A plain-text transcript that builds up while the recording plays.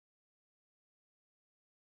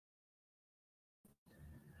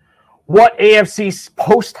What AFC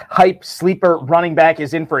post-hype sleeper running back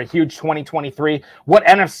is in for a huge 2023? What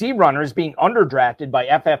NFC runner is being underdrafted by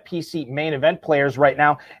FFPC main event players right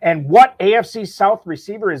now? And what AFC South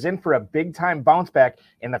receiver is in for a big-time bounce back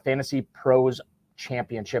in the Fantasy Pros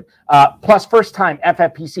Championship? Plus first-time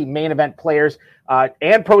FFPC main event players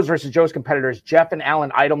and Pros versus Joe's competitors, Jeff and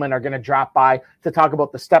Alan Eidelman, are going to drop by to talk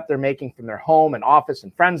about the step they're making from their home and office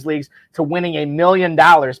and friends leagues to winning $1 million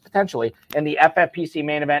potentially in the FFPC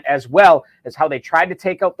main event, as well as how they tried to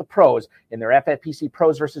take out the pros in their FFPC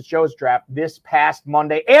Pros versus Joe's draft this past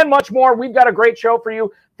Monday, and much more. We've got a great show for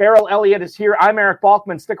you. Farrell Elliott is here. I'm Eric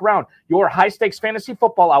Balkman. Stick around. Your high-stakes fantasy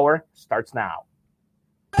football hour starts now.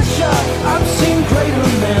 I've seen greater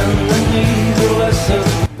men than these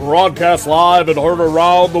lessons. Broadcast live and heard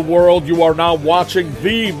around the world, you are now watching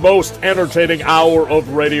the most entertaining hour of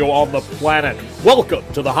radio on the planet. Welcome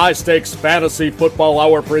to the High Stakes Fantasy Football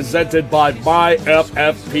Hour presented by MyFFPC.com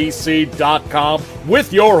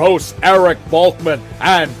with your hosts Eric Balkman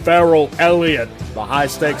and Farrell Elliott. The High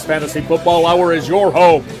Stakes Fantasy Football Hour is your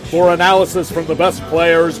home for analysis from the best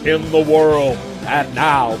players in the world. And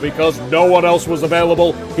now, because no one else was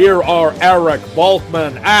available, here are Eric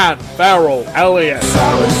Balkman and Farrell Elliott.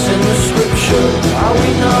 Solace in the scripture, are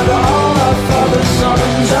we not all our father's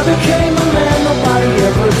sons? I became a man, nobody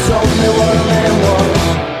ever told me what a man was.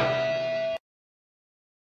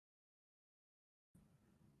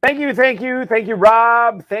 Thank you,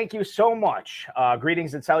 Rob. Thank you so much.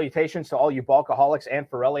 Greetings and salutations to all you Balkaholics and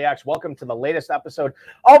Farelliacs. Welcome to the latest episode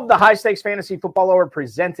of the High Stakes Fantasy Football Hour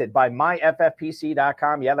presented by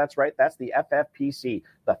MyFFPC.com. Yeah, that's right. That's the FFPC,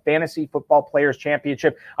 the Fantasy Football Players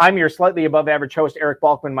Championship. I'm your slightly above average host, Eric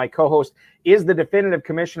Balkman. My co-host is the definitive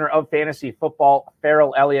commissioner of fantasy football,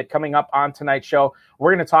 Farrell Elliott. Coming up on tonight's show, we're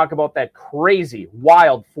going to talk about that crazy,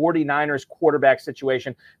 wild 49ers quarterback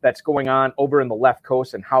situation that's going on over in the left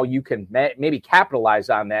coast and how you can maybe capitalize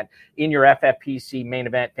on that in your FFPC main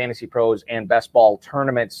event, Fantasy Pros, and Best Ball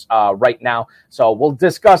tournaments right now. So we'll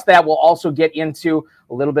discuss that. We'll also get into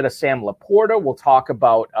a little bit of Sam Laporta. We'll talk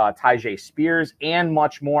about Tyjae Spears and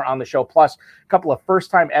much more on the show. Plus, a couple of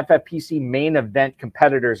first-time FFPC main event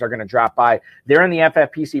competitors are going to drop by. They're in the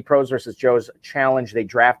FFPC Pros versus Joe's Challenge. They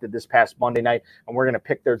drafted this past Monday night, and we're going to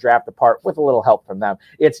pick their draft apart with a little help from them.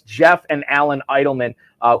 It's Jeff and Alan Eidelman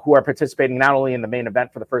who are participating not only in the main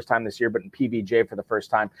event for the first time this year, but in PBJ for the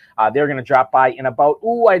first time. They're going to drop by in about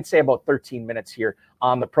 13 minutes here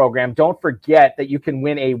on the program. Don't forget that you can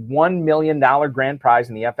win a $1 million grand prize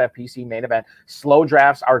in the FFPC main event. Slow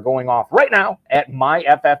drafts are going off right now at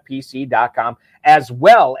myffpc.com, as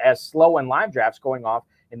well as slow and live drafts going off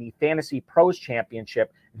in the Fantasy Pros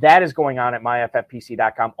Championship. That is going on at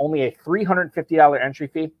myffpc.com. Only a $350 entry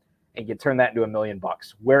fee, and you turn that into $1 million.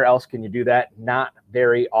 Where else can you do that? Not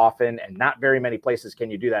very often, and not very many places can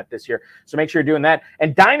you do that this year. So make sure you're doing that.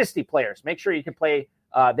 And Dynasty players, make sure you can play.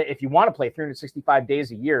 If you want to play 365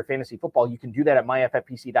 days a year fantasy football, you can do that at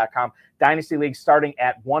myffpc.com. Dynasty leagues starting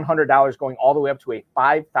at $100, going all the way up to a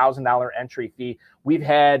 $5,000 entry fee. We've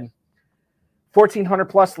had 1,400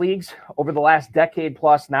 plus leagues over the last decade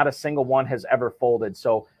plus. Not a single one has ever folded.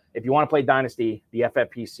 So if you want to play Dynasty, the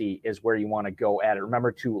FFPC is where you want to go at it.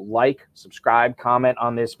 Remember to like, subscribe, comment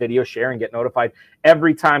on this video, share, and get notified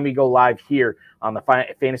every time we go live here on the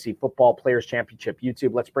Fantasy Football Players Championship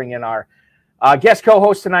YouTube. Let's bring in our guest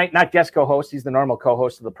co-host tonight. Not guest co-host, he's the normal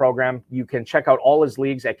co-host of the program. You can check out all his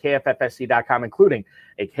leagues at kffsc.com, including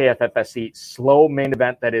a KFFSC slow main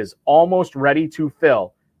event that is almost ready to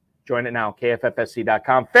fill. Join it now,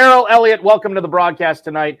 kffsc.com. Farrell Elliott, welcome to the broadcast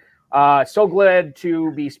tonight. So glad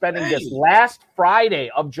to be spending this last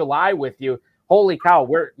Friday of July with you. Holy cow,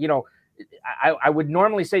 I would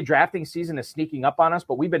normally say drafting season is sneaking up on us,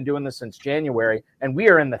 but we've been doing this since January, and we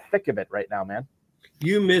are in the thick of it right now, man.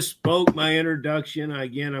 You misspoke my introduction.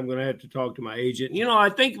 Again, I'm going to have to talk to my agent. I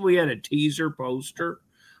think we had a teaser poster.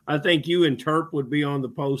 I think you and Terp would be on the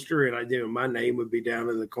poster, and my name would be down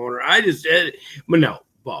in the corner. I just said, but no,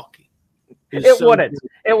 Balky. It wouldn't.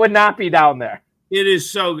 It would not be down there. It is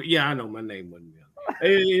so, I know my name wouldn't be on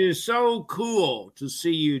there. It is so cool to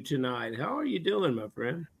see you tonight. How are you doing, my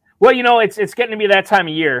friend? Well, it's getting to be that time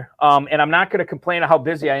of year, and I'm not going to complain of how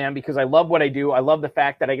busy I am because I love what I do. I love the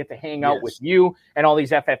fact that I get to hang out with you and all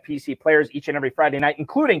these FFPC players each and every Friday night,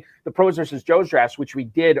 including the Pros versus Joe's drafts, which we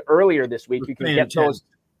did earlier this week. You can get those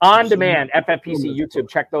on demand, FFPC YouTube.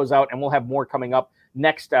 Check those out, and we'll have more coming up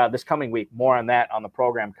this coming week. More on that on the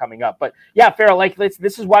program coming up. But yeah, Farrell,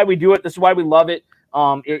 this is why we do it. This is why we love it.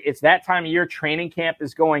 It's that time of year. Training camp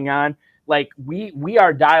is going on. We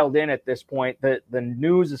are dialed in at this point. The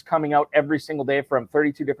news is coming out every single day from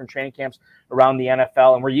 32 different training camps around the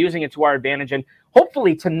NFL, and we're using it to our advantage. And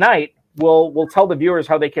hopefully tonight we'll tell the viewers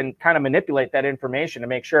how they can kind of manipulate that information to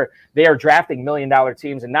make sure they are drafting $1 million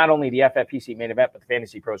teams, and not only the FFPC main event, but the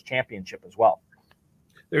Fantasy Pros Championship as well.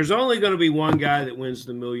 There's only going to be one guy that wins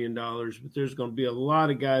the $1 million, but there's going to be a lot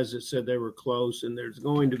of guys that said they were close, and there's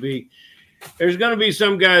going to be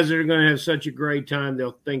some guys that are going to have such a great time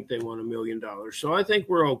they'll think they won $1 million. So I think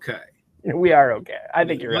we're okay. We are okay. I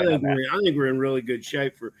think you're right. I think we're in really good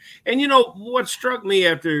shape and what struck me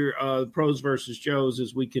after Pros versus Joes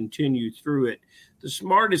as we continue through it, the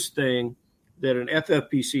smartest thing that an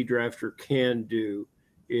FFPC drafter can do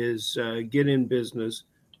is get in business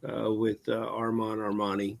with Armand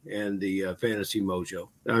Armani and the Fantasy Mojo.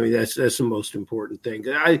 I mean, that's the most important thing.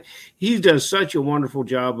 He does such a wonderful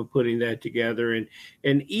job of putting that together.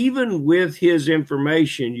 And even with his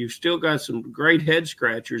information, you've still got some great head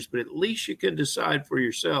scratchers, but at least you can decide for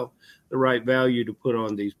yourself the right value to put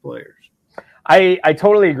on these players. I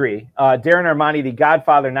totally agree. Darren Armani, the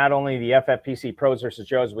godfather, not only the FFPC Pros versus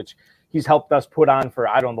Joes, which he's helped us put on for,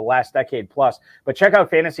 the last decade plus. But check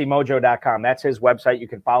out fantasymojo.com. That's his website. You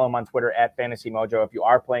can follow him on Twitter at FantasyMojo. If you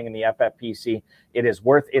are playing in the FFPC, it is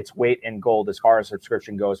worth its weight in gold as far as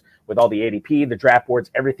subscription goes, with all the ADP, the draft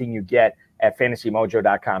boards, everything you get at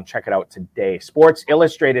fantasymojo.com. Check it out today. Sports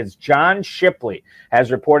Illustrated's John Shipley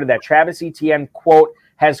has reported that Travis Etienne, quote,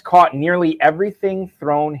 has caught nearly everything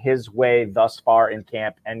thrown his way thus far in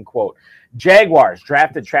camp, end quote. Jaguars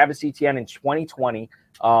drafted Travis Etienne in 2020.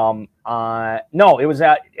 I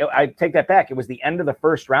take that back. It was the end of the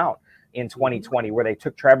first round in 2020 where they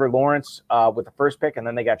took Trevor Lawrence with the first pick, and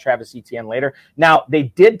then they got Travis Etienne later. Now, they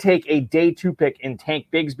did take a day 2 pick in Tank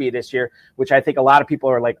Bigsby this year, which I think a lot of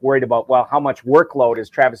people are worried about, well, how much workload is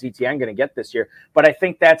Travis Etienne going to get this year? But I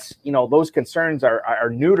think that's, those concerns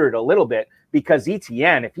are neutered a little bit, because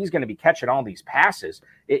Etienne, if he's going to be catching all these passes,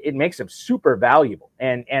 it makes him super valuable.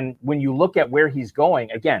 And when you look at where he's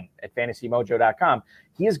going, again, at fantasymojo.com,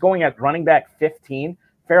 he is going at running back 15.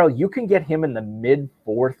 Farrell, you can get him in the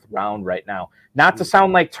mid-4th round right now. Not to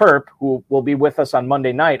sound like Terp, who will be with us on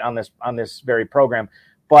Monday night on this very program,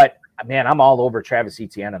 but, man, I'm all over Travis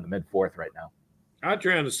Etienne in the mid-4th right now. I'm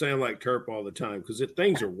trying to sound like Terp all the time because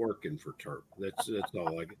things are working for Terp. That's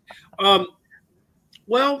all I get.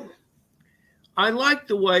 Well, I like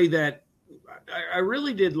the way that I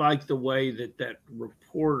really did like the way that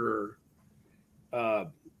reporter,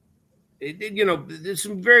 there's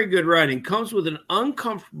some very good writing. Comes with an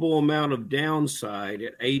uncomfortable amount of downside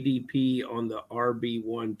at ADP on the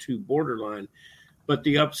RB1-2 borderline, but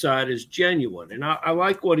the upside is genuine. And I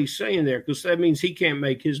like what he's saying there, because that means he can't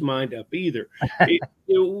make his mind up either.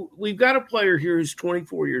 We've got a player here who's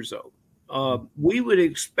 24 years old. We would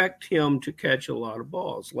expect him to catch a lot of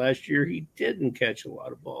balls. Last year, he didn't catch a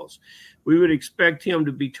lot of balls. We would expect him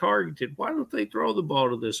to be targeted. Why don't they throw the ball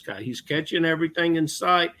to this guy? He's catching everything in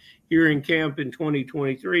sight here in camp in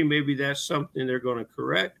 2023. Maybe that's something they're going to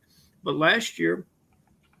correct. But last year,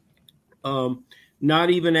 not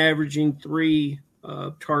even averaging 3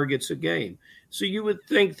 targets a game. So you would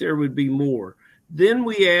think there would be more. Then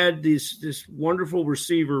we add this wonderful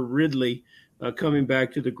receiver, Ridley, coming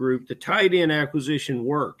back to the group. The tight end acquisition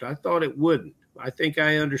worked. I thought it wouldn't. I think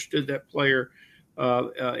I understood that player,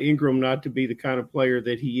 Ingram, not to be the kind of player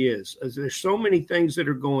that he is. As there's so many things that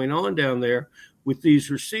are going on down there with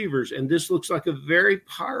these receivers, and this looks like a very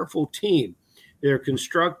powerful team. They're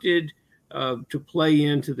constructed to play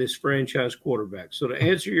into this franchise quarterback. So to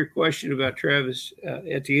answer your question about Travis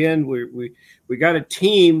Etienne, we got a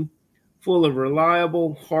team full of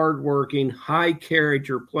reliable, hardworking,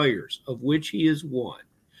 high-character players, of which he is one.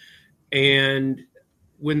 And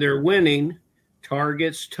when they're winning,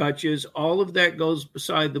 targets, touches, all of that goes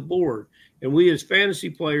beside the board. And we as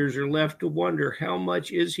fantasy players are left to wonder, how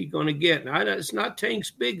much is he going to get? Now, it's not Tank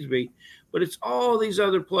Bigsby, but it's all these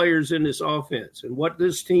other players in this offense and what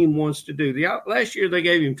this team wants to do. Last year, they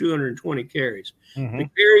gave him 220 carries. Mm-hmm. The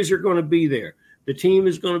carries are going to be there. The team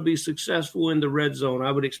is going to be successful in the red zone.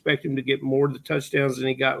 I would expect him to get more of the touchdowns than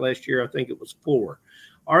he got last year. I think it was 4.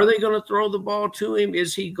 Are they going to throw the ball to him?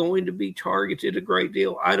 Is he going to be targeted a great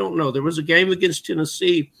deal? I don't know. There was a game against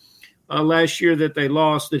Tennessee last year that they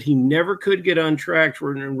lost that he never could get untracked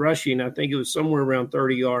for rushing. I think it was somewhere around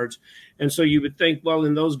 30 yards. And so you would think, well,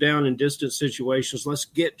 in those down and distance situations, let's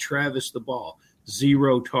get Travis the ball.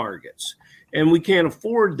 0 targets. And we can't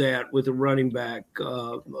afford that with a running back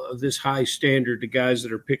of this high standard to guys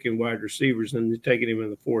that are picking wide receivers and taking him in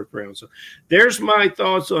the 4th round. So there's my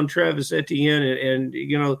thoughts on Travis Etienne. And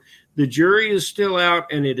the jury is still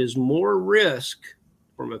out, and it is more risk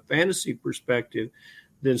from a fantasy perspective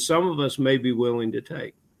than some of us may be willing to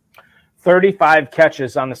take. 35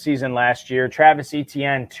 catches on the season last year. Travis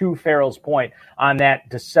Etienne, to Farrell's point, on that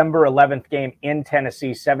December 11th game in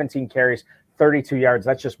Tennessee, 17 carries, 32 yards.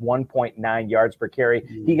 That's just 1.9 yards per carry.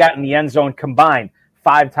 He got in the end zone combined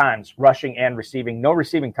 5 times, rushing and receiving. No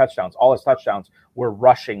receiving touchdowns. All his touchdowns were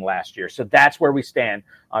rushing last year. So that's where we stand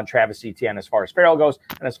on Travis Etienne as far as Farrell goes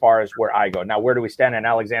and as far as where I go. Now, where do we stand on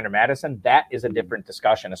Alexander Mattison? That is a different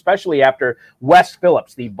discussion, especially after Wes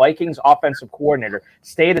Phillips, the Vikings offensive coordinator,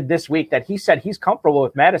 stated this week that he said he's comfortable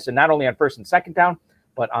with Mattison not only on first and second down,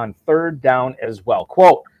 but on third down as well.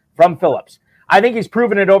 Quote from Phillips: I think he's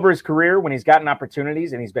proven it over his career when he's gotten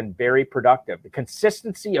opportunities, and he's been very productive. The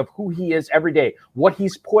consistency of who he is every day, what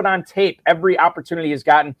he's put on tape, every opportunity he's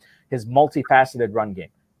gotten, his multifaceted run game,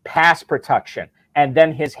 pass protection, and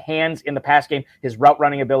then his hands in the pass game, his route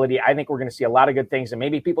running ability. I think we're going to see a lot of good things, and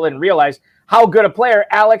maybe people didn't realize how good a player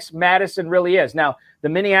Alex Mattison really is. Now, the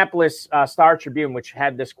Minneapolis Star Tribune, which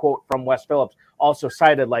had this quote from Wes Phillips, also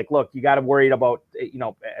cited, like, look, you got to worry about,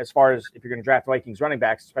 as far as if you're going to draft Vikings running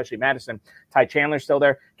backs, especially Madison. Ty Chandler's still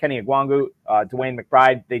there. Kenny Agwangu, Dwayne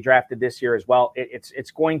McBride, they drafted this year as well.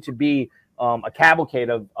 It's going to be a cavalcade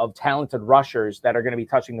of talented rushers that are going to be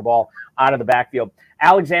touching the ball out of the backfield.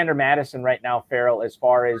 Alexander Mattison right now, Farrell, as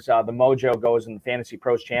far as the mojo goes in the Fantasy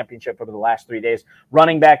Pros Championship over the last 3 days,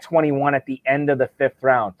 running back 21 at the end of the 5th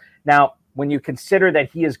round. Now, when you consider that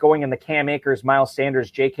he is going in the Cam Akers, Miles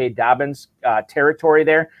Sanders, J.K. Dobbins territory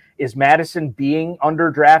there, is Madison being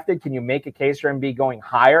underdrafted? Can you make a case for him be going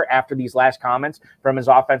higher after these last comments from his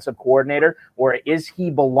offensive coordinator? Or is he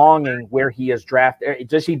belonging where he is drafted?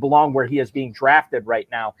 Does he belong where he is being drafted right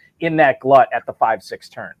now in that glut at the 5-6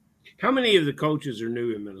 turn? How many of the coaches are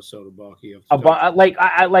new in Minnesota, Balky?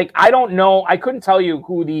 I don't know. I couldn't tell you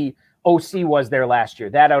who the OC was there last year.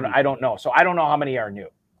 That I don't know. So I don't know how many are new.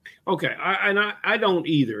 Okay, I don't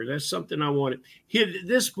either. That's something I wanted.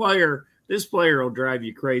 This player will drive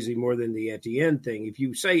you crazy more than the Etienne thing. If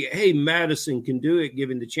you say, hey, Madison can do it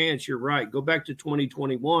given the chance, you're right. Go back to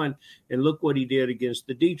 2021 and look what he did against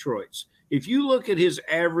the Detroits. If you look at his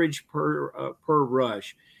average per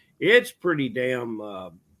rush, it's pretty damn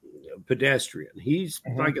pedestrian. He's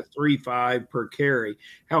like a 3.5 per carry.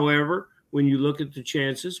 However, when you look at the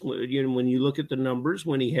chances, when you look at the numbers,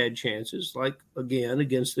 when he had chances, like, again,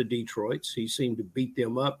 against the Detroits, he seemed to beat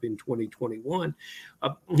them up in 2021.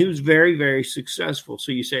 He was very, very successful.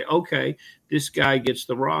 So you say, okay, this guy gets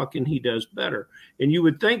the rock and he does better. And you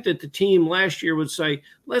would think that the team last year would say,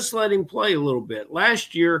 let's let him play a little bit.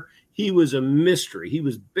 Last year, he was a mystery. He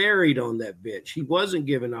was buried on that bench. He wasn't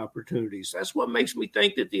given opportunities. That's what makes me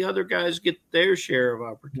think that the other guys get their share of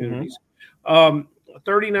opportunities.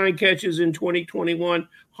 39 catches in 2021,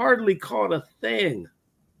 hardly caught a thing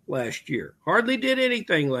last year. Hardly did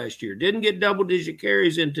anything last year. Didn't get double-digit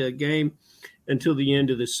carries into a game until the end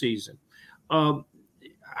of the season. I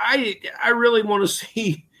really want to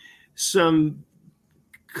see some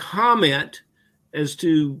comment as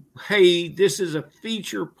to, hey, this is a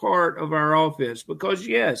feature part of our offense, because,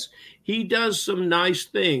 yes, he does some nice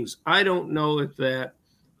things. I don't know if that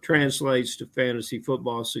translates to fantasy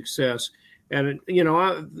football success. And,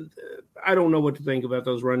 I don't know what to think about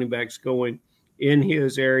those running backs going in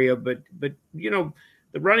his area. But the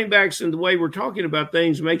running backs and the way we're talking about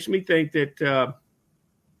things makes me think that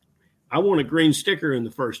I want a green sticker in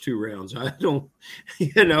the first 2 rounds. I don't,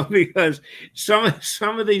 because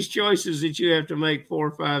some of these choices that you have to make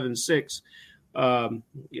 4, 5, and 6, they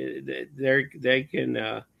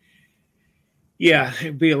can,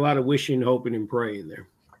 be a lot of wishing, hoping, and praying there.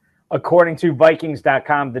 According to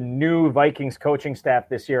Vikings.com, the new Vikings coaching staff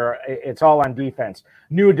this year, it's all on defense.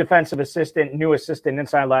 New defensive assistant, new assistant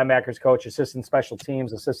inside linebackers coach, assistant special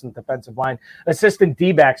teams, assistant defensive line, assistant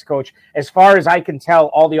D-backs coach. As far as I can tell,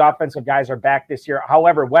 all the offensive guys are back this year.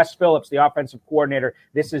 However, Wes Phillips, the offensive coordinator,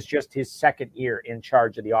 this is just his second year in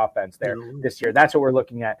charge of the offense there this year. That's what we're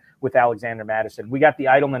looking at with Alexander Mattison. We got the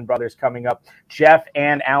Eidelman brothers coming up, Jeff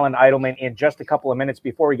and Alan Eidelman, in just a couple of minutes.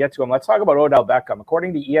 Before we get to them, let's talk about Odell Beckham.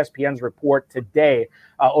 According to ESPN's report today,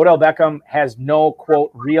 Odell Beckham has no,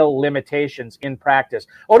 quote, real limitations in practice.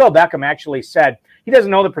 Odell Beckham actually said he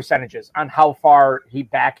doesn't know the percentages on how far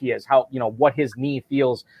back he is, how, what his knee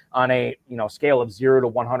feels on a, scale of 0 to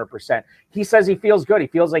 100%. He says he feels good. He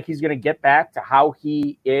feels like he's going to get back to how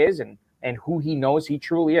he is and who he knows he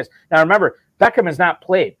truly is. Now, remember, Beckham has not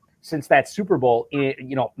played since that Super Bowl,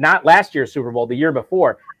 not last year's Super Bowl, the year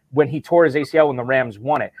before, when he tore his ACL when the Rams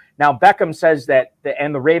won it. Now, Beckham says that,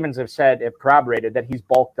 and the Ravens have corroborated that he's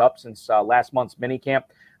bulked up since last month's minicamp.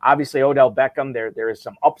 Obviously, Odell Beckham, there is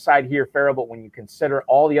some upside here, Farrell, but when you consider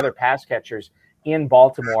all the other pass catchers in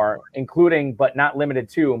Baltimore, including but not limited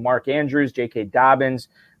to Mark Andrews, J.K. Dobbins,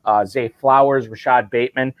 Zay Flowers, Rashad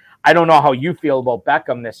Bateman. I don't know how you feel about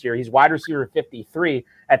Beckham this year. He's wide receiver 53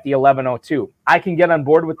 at the 1102. I can get on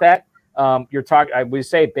board with that. You're talking, we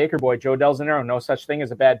say Baker Boy, Joe Del Zanero, no such thing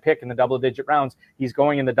as a bad pick in the double-digit rounds. He's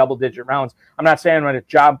going in the double-digit rounds. I'm not saying I'm going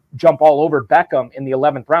to jump all over Beckham in the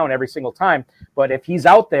 11th round every single time, but if he's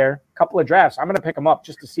out there, a couple of drafts, I'm going to pick him up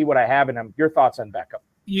just to see what I have in him. Your thoughts on Beckham?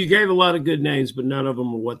 You gave a lot of good names, but none of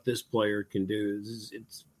them are what this player can do.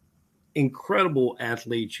 It's incredible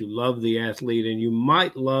athlete. You love the athlete, and you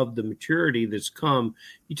might love the maturity that's come.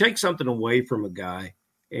 You take something away from a guy,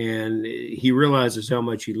 and he realizes how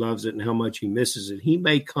much he loves it and how much he misses it. He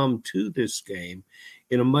may come to this game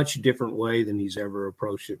in a much different way than he's ever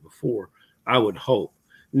approached it before, I would hope.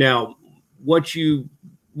 Now, what you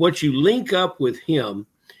link up with him,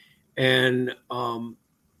 and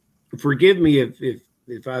forgive me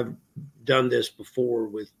if I've done this before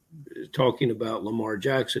with talking about Lamar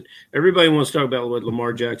Jackson. Everybody wants to talk about what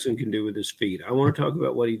Lamar Jackson can do with his feet. I want to talk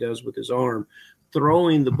about what he does with his arm,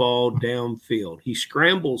 throwing the ball downfield. He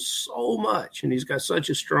scrambles so much, and he's got such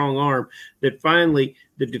a strong arm that finally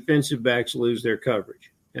the defensive backs lose their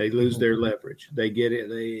coverage. They lose their leverage. They get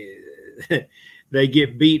it. They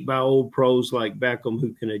get beat by old pros like Beckham,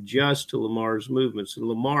 who can adjust to Lamar's movements. And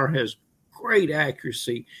Lamar has great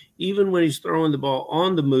accuracy, even when he's throwing the ball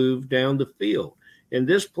on the move down the field. And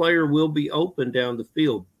this player will be open down the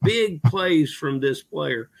field. Big plays from this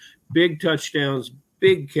player, big touchdowns,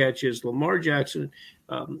 big catches. Lamar Jackson,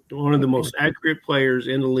 one of the most accurate players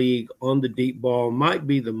in the league on the deep ball, might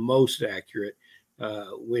be the most accurate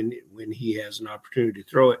when he has an opportunity to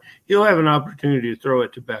throw it. He'll have an opportunity to throw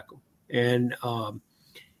it to Beckham. And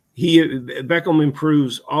Beckham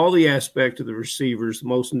improves all the aspects of the receivers,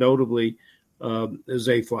 most notably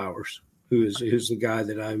Zay Flowers, who is the guy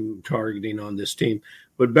that I'm targeting on this team.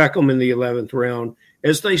 But Beckham in the 11th round,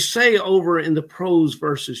 as they say over in the pros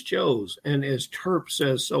versus Joes, and as Terp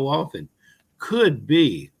says so often, could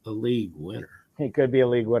be a league winner. He could be a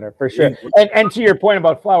league winner for sure. And to your point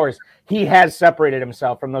about Flowers, he has separated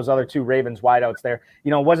himself from those other two Ravens wideouts there.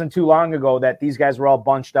 You know, it wasn't too long ago that these guys were all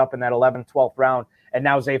bunched up in that 11th, 12th round, and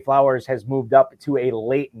now Zay Flowers has moved up to a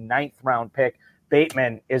late 9th round pick.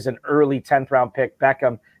 Bateman is an early 10th round pick.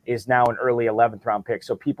 Beckham is now an early 11th round pick.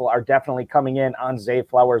 So people are definitely coming in on Zay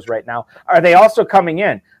Flowers right now. Are they also coming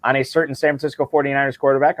in on a certain San Francisco 49ers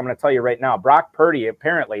quarterback? I'm going to tell you right now, Brock Purdy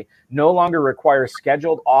apparently no longer requires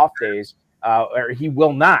scheduled off days, or he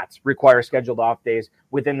will not require scheduled off days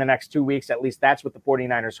within the next 2 weeks. At least that's what the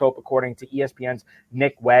 49ers hope, according to ESPN's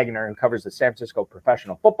Nick Wagner, who covers the San Francisco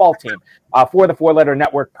professional football team. For the four-letter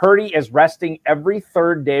network, Purdy is resting every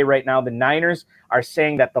third day right now. The Niners are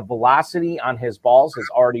saying that the velocity on his balls has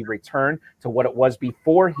already returned to what it was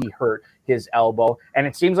before he hurt his elbow. And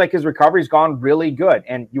it seems like his recovery's gone really good.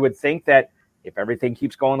 And you would think that if everything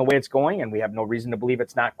keeps going the way it's going, and we have no reason to believe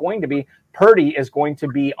it's not going to be, Purdy is going to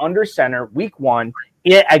be under center week 1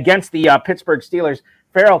 against the Pittsburgh Steelers.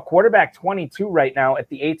 Farrell, quarterback 22 right now at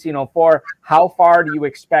the 1804. How far do you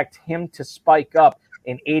expect him to spike up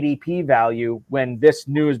in ADP value when this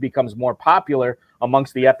news becomes more popular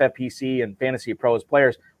amongst the FFPC and Fantasy Pros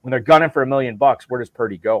players? When they're gunning for $1 million, where does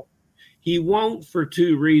Purdy go? He won't for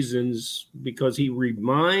two reasons, because he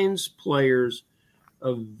reminds players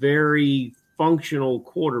of very functional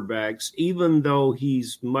quarterbacks, even though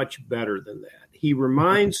he's much better than that. He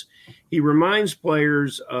reminds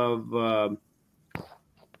players of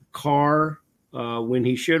Carr when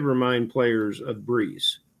he should remind players of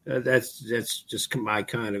Breeze. That's just my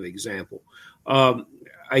kind of example.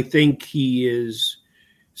 I think he is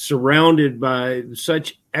surrounded by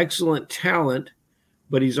such excellent talent,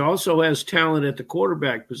 but he's also has talent at the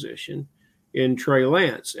quarterback position in Trey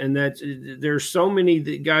Lance. And there's so many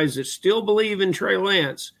guys that still believe in Trey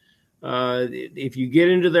Lance. If you get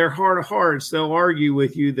into their heart of hearts, they'll argue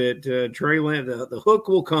with you that Trey Lance, the hook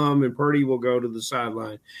will come and Purdy will go to the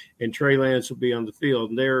sideline and Trey Lance will be on the field.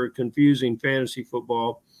 And they're confusing fantasy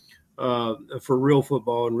football for real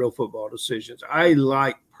football and real football decisions. I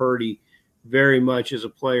like Purdy very much as a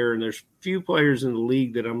player, and there's few players in the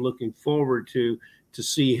league that I'm looking forward to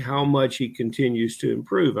see how much he continues to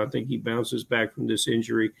improve. I think he bounces back from this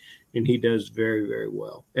injury, and he does very, very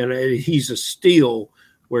well. And he's a steal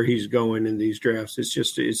where he's going in these drafts. It's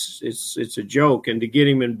just it's a joke. And to get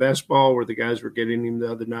him in best ball where the guys were getting him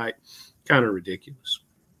the other night, kind of ridiculous.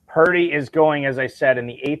 Purdy is going, as I said, in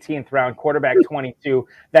the 18th round, quarterback 22.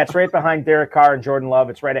 That's right behind Derek Carr and Jordan Love.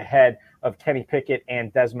 It's right ahead of Kenny Pickett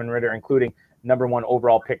and Desmond Ridder, including number 1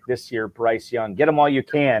 overall pick this year, Bryce Young. Get him all you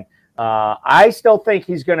can. I still think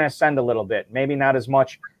he's going to ascend a little bit. Maybe not as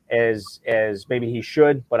much as maybe he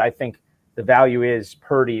should, but I think the value is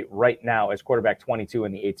Purdy right now as quarterback 22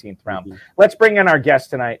 in the 18th round. Let's bring in our guest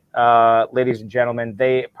tonight, ladies and gentlemen.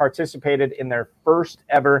 They participated in their first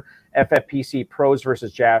ever FFPC Pros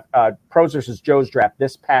versus Joe's draft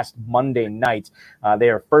this past Monday night. They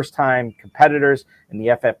are first-time competitors in the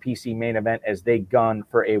FFPC main event as they gun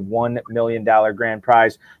for a $1 million grand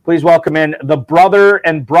prize. Please welcome in the brother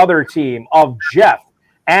and brother team of Jeff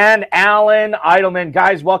and Alan Eidelman.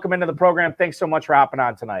 Guys, welcome into the program. Thanks so much for hopping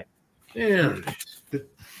on tonight. Yeah.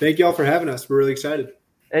 Thank you all for having us. We're really excited.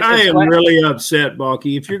 I am really upset,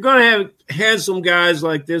 Balky. If you're going to have some guys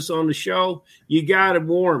like this on the show, you got to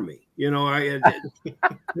warn me. You know, I had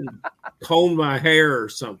comb my hair or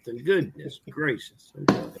something. Goodness gracious.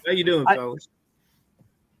 How you doing, fellas?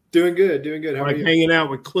 Doing good. How are you? Hanging out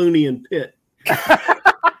with Clooney and Pitt.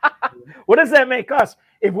 What does that make us?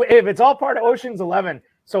 If it's all part of Ocean's 11,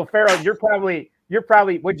 so Farrell, you're probably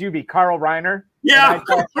would you be Carl Reiner? Yeah,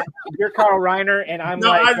 you're Carl Reiner, and I'm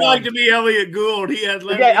I'd like to be Elliot Gould. He had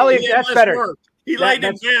less, Elliot, that's better. Work. He laid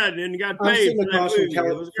in bed and got paid. I'm seeing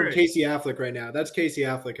across from Casey Affleck right now. That's Casey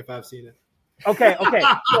Affleck if I've seen it. Okay.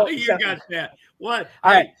 So, you got that. What?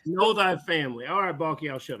 All right. Know thy family. All right, Balky,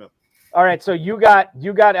 I'll shut up. All right, so you got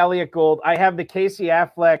Elliot Gould. I have the Casey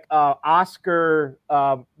Affleck Oscar.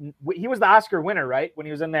 He was the Oscar winner, right? When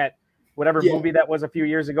he was in that whatever movie that was a few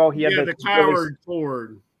years ago. He had the coward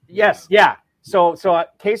Ford. Yes, yeah. So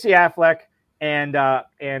Casey Affleck and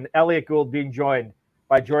Elliot Gould being joined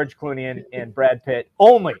by George Clooney and Brad Pitt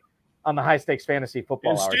only on the High Stakes Fantasy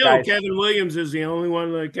Football Hour. Still, guys. Kevin Williamson is the only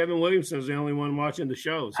one watching the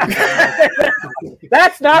shows.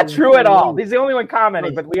 That's not true at all. He's the only one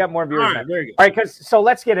commenting, but we have more viewers. All right, very good. All right, so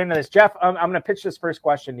let's get into this. Jeff, I'm going to pitch this first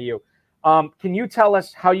question to you. Can you tell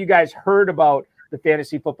us how you guys heard about the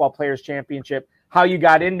Fantasy Football Players Championship, how you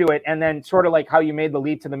got into it, and then sort of like how you made the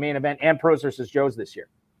leap to the main event and Pros versus Joes this year?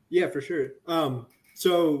 Yeah, for sure.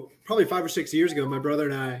 So probably 5 or 6 years ago, my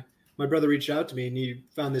brother reached out to me and he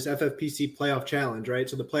found this FFPC playoff challenge, right?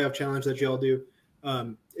 So the playoff challenge that y'all do,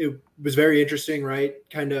 it was very interesting, right?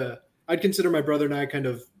 I'd consider my brother and I kind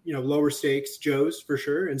of, lower stakes Joes for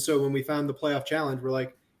sure. And so when we found the playoff challenge, we're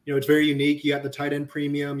like, it's very unique. You got the tight end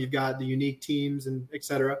premium, you've got the unique teams and et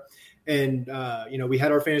cetera. And, we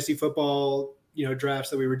had our fantasy football, drafts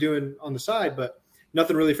that we were doing on the side, but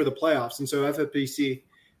nothing really for the playoffs. And so FFPC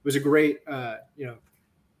was a great,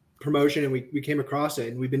 promotion, and we came across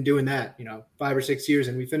it, and we've been doing that, 5 or 6 years,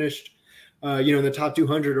 and we finished, in the top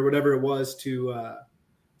 200 or whatever it was to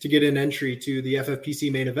get an entry to the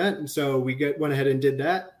FFPC main event. And so we went ahead and did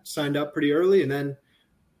that, signed up pretty early, and then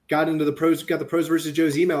got into the pros, got the Pros versus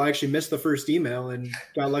Joe's email. I actually missed the first email and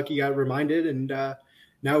got lucky, got reminded. And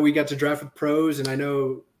now we got to draft with pros, and I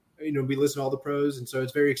know, we listen to all the pros. And so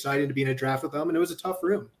it's very exciting to be in a draft with them. And it was a tough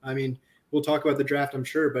room. I mean, we'll talk about the draft, I'm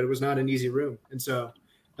sure, but it was not an easy room. And so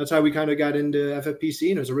that's how we kind of got into FFPC,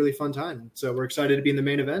 and it was a really fun time. So we're excited to be in the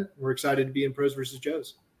main event. We're excited to be in Pros versus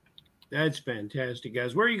Joes. That's fantastic,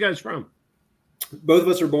 guys. Where are you guys from? Both of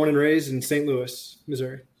us were born and raised in St. Louis,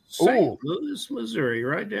 Missouri. St. Louis, Missouri,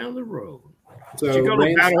 right down the road. So did you go to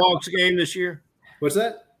the Battlehawks game this year? What's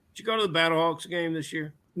that? Did you go to the Battlehawks game this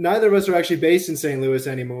year? Neither of us are actually based in St. Louis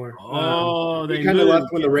anymore. They kind of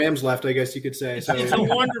left when the Rams left, I guess you could say. So it's a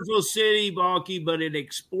wonderful city, Balky, but it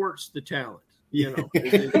exports the talent.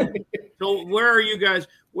 So where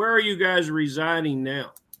are you guys residing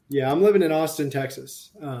now? Yeah, I'm living in Austin,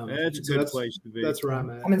 Texas. That's a good place to be. That's where I'm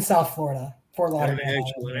at. I'm in South Florida, Fort Lauderdale.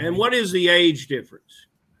 Excellent. And what is the age difference?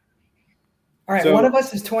 All right, one of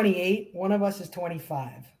us is 28, one of us is 25.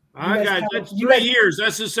 That's 3 years.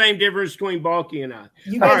 That's the same difference between Balky and I.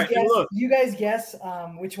 You guys guess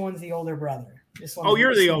which one's the older brother.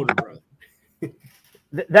 You're the older brother.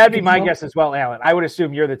 That'd be my guess as well, Alan. I would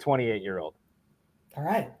assume you're the 28-year-old. All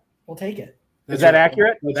right, we'll take it. Is that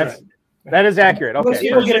accurate? That is accurate. Okay.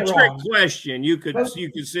 It was a trick question. You could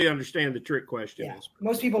understand the trick question. Yeah,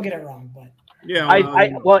 most people get it wrong, but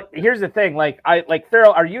yeah. Well, here's the thing. Like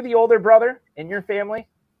Farrell, are you the older brother in your family?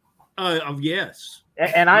 Yes.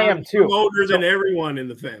 And I am too. I'm older than everyone in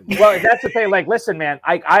the family. Well, that's the thing. Like, listen, man,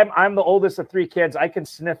 I'm the oldest of 3 kids. I can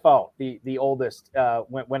sniff out the oldest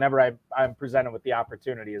whenever I'm presented with the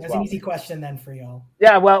opportunity as well. That's an easy question then for y'all.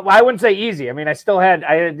 Yeah, well, I wouldn't say easy. I mean, I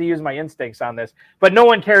had to use my instincts on this, but no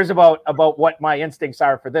one cares about what my instincts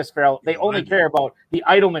are for this, Farrell. They only care about the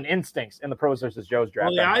Eidelman instincts in the Pros versus Joes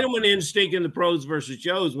draft. Well, the Eidelman instinct in the Pros versus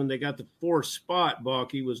Joes when they got the 4th spot,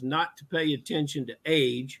 Balky, was not to pay attention to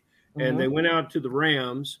age. And they went out to the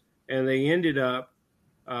Rams, and they ended up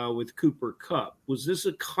with Cooper Kupp. Was this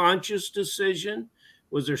a conscious decision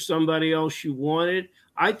Was there somebody else you wanted?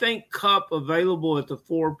 I think Kupp available at the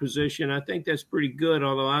 4 position. I think that's pretty good,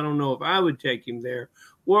 although I don't know if I would take him there.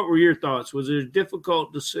 What were your thoughts? Was it a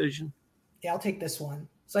difficult decision? Yeah, I'll take this one.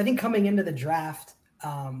 So I think coming into the draft,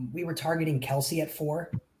 we were targeting Kelsey at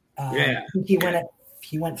 4. I think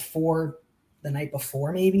he went 4 the night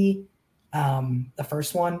before, maybe the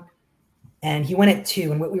first one, and he went at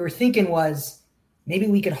 2. And what we were thinking was maybe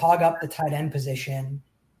we could hog up the tight end position,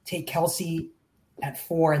 take Kelsey at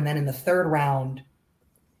 4, and then in the 3rd round,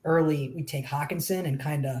 early, we take Hawkinson and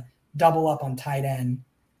kind of double up on tight end.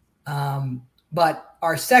 But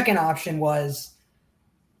our second option was,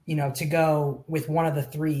 to go with one of the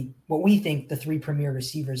 3, what we think the 3 premier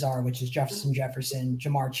receivers are, which is Justin Jefferson,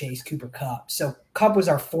 Jamar Chase, Cooper Kupp. So Kupp was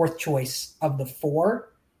our 4th choice of the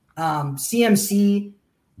 4. CMC,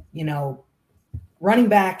 running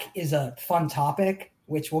back is a fun topic,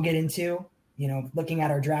 which we'll get into. Looking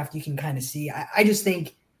at our draft, you can kind of see. I just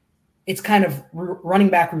think it's kind of running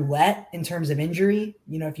back roulette in terms of injury.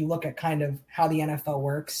 If you look at kind of how the NFL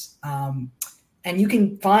works, and you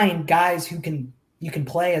can find guys who you can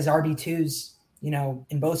play as RB2s,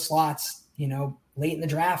 in both slots, late in the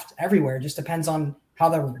draft, everywhere. It just depends on how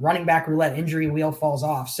the running back roulette injury wheel falls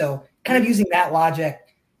off. So kind of using that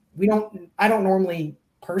logic, I don't normally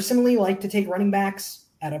personally like to take running backs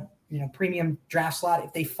at a, premium draft slot.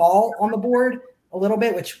 If they fall on the board a little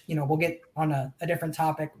bit, which, we'll get on a different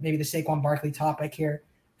topic, maybe the Saquon Barkley topic here,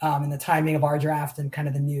 and the timing of our draft and kind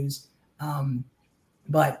of the news.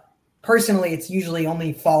 But personally, it's usually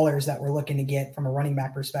only fallers that we're looking to get from a running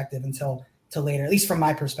back perspective until later, at least from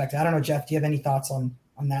my perspective. I don't know, Jeff, do you have any thoughts on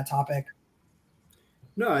that topic?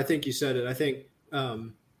 No, I think you said it. I think,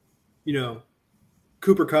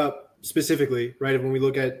 Cooper Kupp specifically, right? When we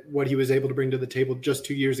look at what he was able to bring to the table just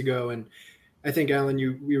 2 years ago, and I think, Alan,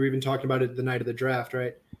 we were even talking about it the night of the draft,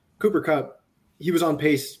 right? Cooper Kupp, he was on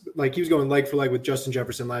pace, like he was going leg for leg with Justin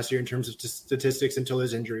Jefferson last year in terms of statistics until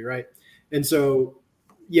his injury, right? And so,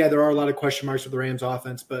 yeah, there are a lot of question marks with the Rams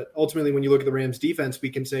offense, but ultimately when you look at the Rams defense, we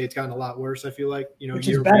can say it's gotten a lot worse, I feel like. Which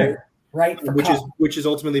is better, right? Which is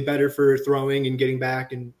ultimately better for throwing and getting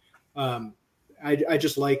back. And I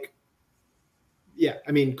just like,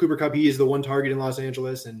 Cooper Kupp, he is the one target in Los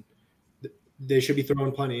Angeles, and they should be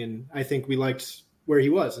throwing plenty. And I think we liked where he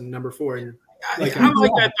was in number 4. And I like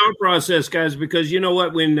that thought process, guys, because you know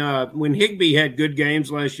what? When Higbee had good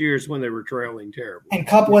games last year is when they were trailing terrible. And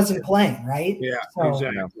Kupp wasn't playing, right? Yeah,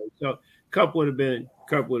 exactly. So Kupp would have been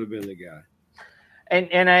the guy.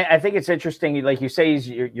 And I think it's interesting, like you say, he's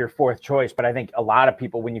your 4th choice, but I think a lot of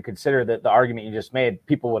people, when you consider the argument you just made,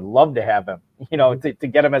 people would love to have him, to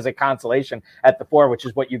get him as a consolation at the 4, which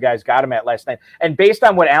is what you guys got him at last night. And based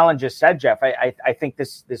on what Alan just said, Jeff, I think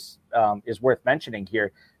this is worth mentioning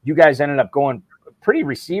here. You guys ended up going pretty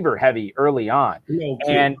receiver heavy early on.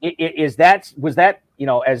 And was that,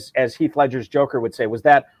 as Heath Ledger's Joker would say, was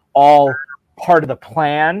that all part of the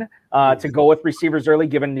plan to go with receivers early,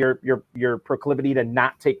 given your proclivity to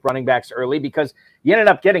not take running backs early? Because you ended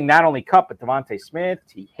up getting not only Kupp, but Devontae Smith,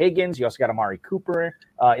 T. Higgins. You also got Amari Cooper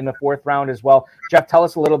in the 4th round as well. Jeff, tell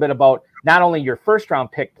us a little bit about not only your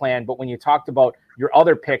first-round pick plan, but when you talked about your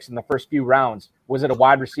other picks in the first few rounds, was it a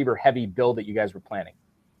wide receiver heavy build that you guys were planning?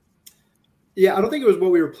 Yeah, I don't think it was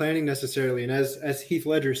what we were planning necessarily. And as Heath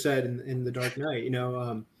Ledger said in The Dark Knight,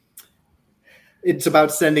 it's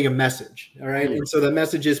about sending a message. All right. And so the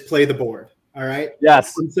message is play the board. All right.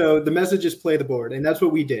 Yes. And so the message is play the board. And that's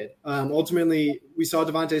what we did. Ultimately, we saw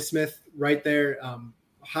Devontae Smith right there.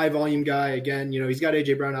 High volume guy. Again, he's got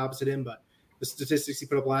A.J. Brown opposite him, but the statistics he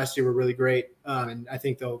put up last year were really great. And I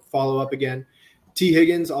think they'll follow up again. T.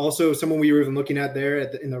 Higgins, also someone we were even looking at there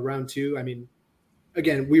in the round 2. I mean,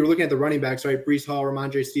 again, we were looking at the running backs, right? Breece Hall,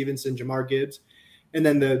 Ramondre Stevenson, Jamar Gibbs. And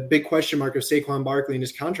then the big question mark of Saquon Barkley and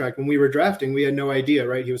his contract. When we were drafting, we had no idea,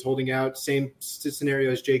 right? He was holding out, same scenario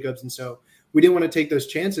as Jacobs. And so we didn't want to take those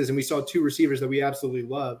chances. And we saw 2 receivers that we absolutely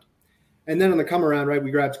loved. And then on the come around, right, we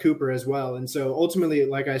grabbed Cooper as well. And so ultimately,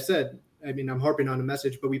 like I said, I'm harping on a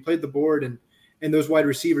message, but we played the board and those wide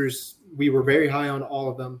receivers, we were very high on all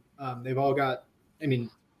of them. They've all got,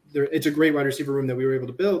 it's a great wide receiver room that we were able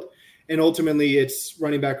to build. And ultimately it's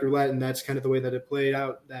running back roulette. And that's kind of the way that it played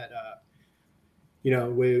out, that,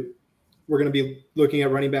 we're going to be looking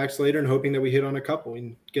at running backs later and hoping that we hit on a couple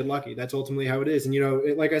and get lucky. That's ultimately how it is. And,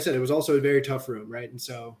 like I said, it was also a very tough room, right? And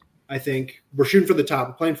so I think we're shooting for the top.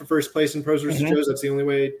 We're playing for first place in Pros versus Joes. That's the only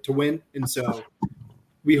way to win. And so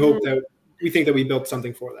we think that we built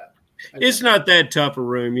something for that. It's not that tough a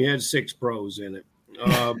room. You had 6 pros in it.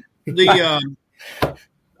 All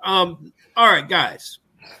right, guys.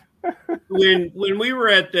 When we were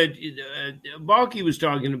at the Balky was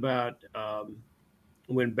talking about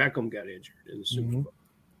when Beckham got injured in the Super Mm-hmm. Bowl.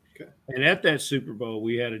 Okay. And at that Super Bowl,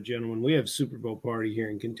 we had a gentleman. We have a Super Bowl party here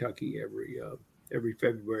in Kentucky every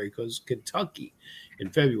February because Kentucky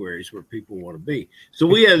in February is where people want to be. So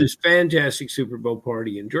we had this fantastic Super Bowl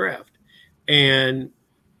party and draft. And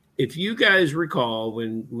if you guys recall,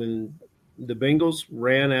 when the Bengals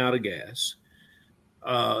ran out of gas,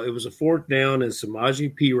 it was a fourth down, and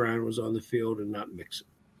Samaje Perine was on the field and not Mixon.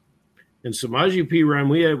 And Samaje Perine,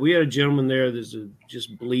 we had a gentleman there that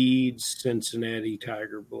just bleeds Cincinnati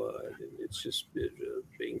Tiger blood, and it's a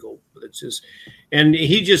Bengal. But it's just, and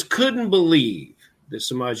he just couldn't believe that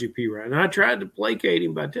Samaje Perine. And I tried to placate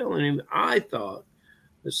him by telling him I thought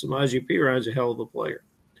that Samaje Perine's a hell of a player.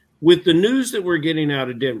 With the news that we're getting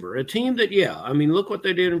out of Denver, a team that, look what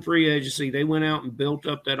they did in free agency. They went out and built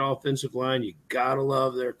up that offensive line. You got to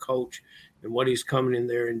love their coach and what he's coming in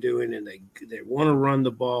there and doing, and they want to run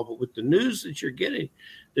the ball. But with the news that you're getting,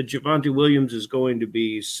 that Javonte Williams is going to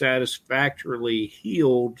be satisfactorily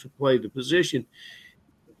healed to play the position,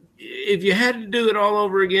 if you had to do it all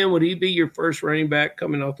over again, would he be your first running back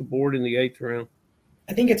coming off the board in the 8th round?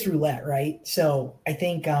 I think it's roulette, right? So I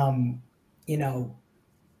think,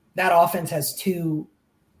 that offense has two,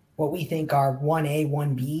 what we think are 1A,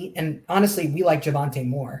 1B. And honestly, we like Javonte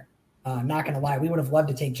more. Not going to lie. We would have loved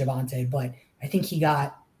to take Javonte, but I think he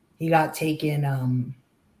got taken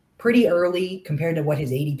pretty early compared to what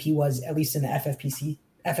his ADP was, at least in the FFPC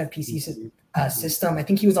system. I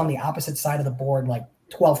think he was on the opposite side of the board, like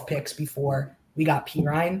 12 picks before we got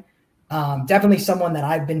Perine. Definitely someone that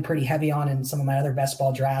I've been pretty heavy on in some of my other best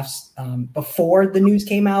ball drafts before the news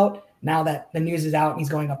came out. Now that the news is out and he's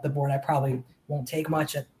going up the board, I probably won't take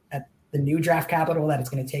much at the new draft capital that it's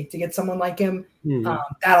going to take to get someone like him. Mm-hmm.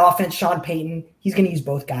 That offense, Sean Payton, he's going to use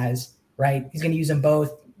both guys, right? He's going to use them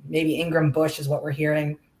both. Maybe Ingram Bush is what we're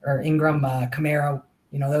hearing, or Ingram Camaro,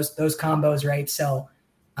 those combos, right? So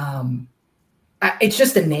it's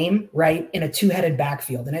just a name, right, in a two-headed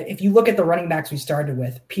backfield. And if you look at the running backs we started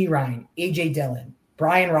with, Perine, A.J. Dillon,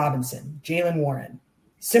 Brian Robinson, Jalen Warren,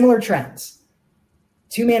 similar trends.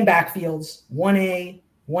 Two-man backfields, 1A,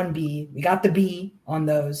 1B. We got the B on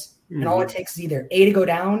those. Mm-hmm. And all it takes is either A to go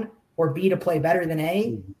down or B to play better than A.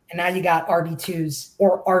 Mm-hmm. And now you got RB2s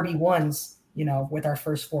or RB1s, with our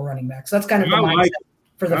first 4 running backs. So that's kind of the mindset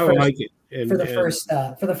for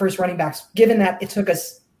the first running backs, given that it took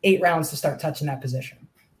us 8 rounds to start touching that position.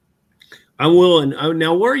 I'm willing.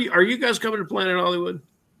 Now, are you guys coming to Planet Hollywood?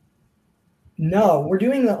 No, we're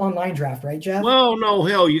doing the online draft, right, Jeff? Well, no,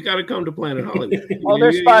 hell, you got to come to Planet Hollywood.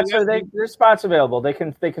 There's spots available. They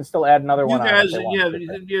can still add another one.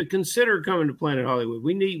 You guys, consider coming to Planet Hollywood.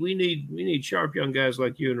 We need sharp young guys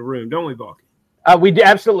like you in the room, don't we, Balky? We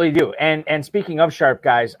absolutely do. And speaking of sharp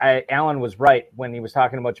guys, Alan was right when he was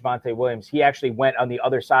talking about Javonte Williams. He actually went on the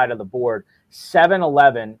other side of the board,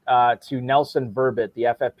 7-11 to Nelson Verbit, the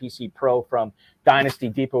FFPC pro from Dynasty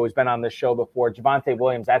Depot, who's been on this show before. Javonte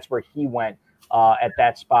Williams, that's where he went at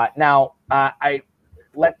that spot. Now,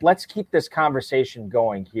 let's keep this conversation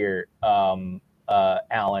going here,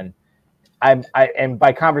 Alan. And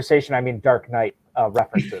by conversation, I mean Dark Knight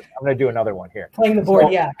references. I'm going to do another one here. Playing the board,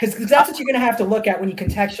 because that's what you're going to have to look at when you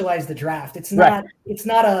contextualize the draft. It's not It's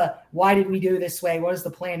not a why did we do this way? What is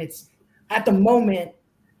the plan? It's at the moment,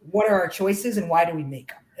 what are our choices and why do we make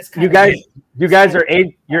them? You guys are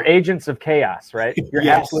you're agents of chaos, right? You're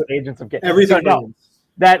absolute agents of chaos. Everything. So,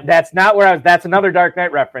 that's not where that's another Dark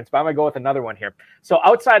Knight reference, but I'm gonna go with another one here. So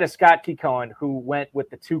outside of Scott Kikoen, who went with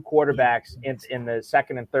the 2 quarterbacks in the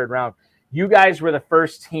 2nd and 3rd round, you guys were the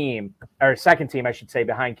first team, or second team, I should say,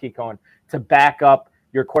 behind Kikoen to back up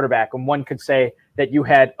your quarterback. And one could say that you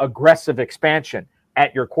had aggressive expansion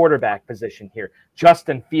at your quarterback position here.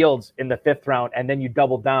 Justin Fields in the 5th round, and then you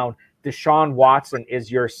doubled down. Deshaun Watson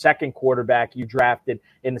is your second quarterback you drafted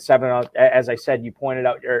in the 7th round. As I said, you pointed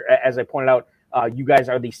out, or as I pointed out, you guys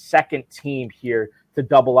are the second team here to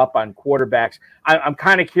double up on quarterbacks. I'm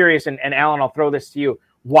kind of curious, and Alan, I'll throw this to you.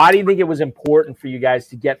 Why do you think it was important for you guys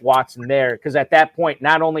to get Watson there? Because at that point,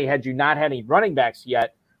 not only had you not had any running backs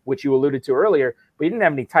yet, which you alluded to earlier, but you didn't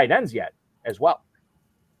have any tight ends yet as well.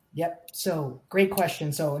 Yep. So great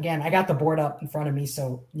question. So again, I got the board up in front of me,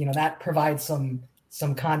 so that provides some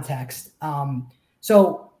context.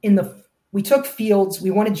 So we took Fields.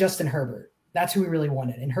 We wanted Justin Herbert. That's who we really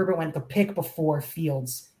wanted, and Herbert went the pick before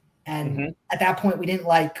Fields. And at that point, we didn't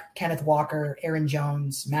like Kenneth Walker, Aaron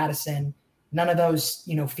Jones, Madison. None of those,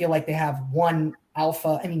 feel like they have one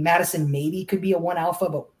alpha. I mean, Madison maybe could be a 1 alpha,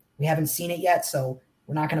 but we haven't seen it yet, so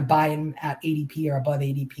we're not going to buy him at ADP or above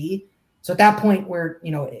ADP. So at that point,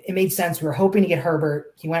 it made sense. We were hoping to get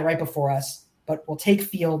Herbert. He went right before us, but we'll take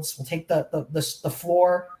Fields. We'll take the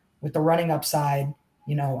floor with the running upside.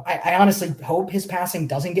 I honestly hope his passing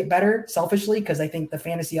doesn't get better selfishly, because I think the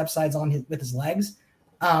fantasy upside's with his legs.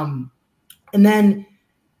 And then,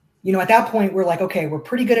 at that point, we're like, okay, we're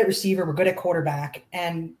pretty good at receiver. We're good at quarterback.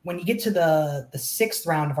 And when you get to the 6th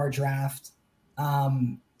round of our draft,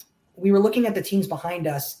 we were looking at the teams behind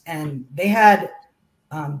us, and they had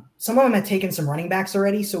some of them had taken some running backs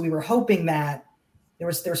already. So we were hoping that there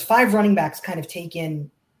was 5 running backs kind of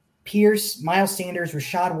taken: Pierce, Miles Sanders,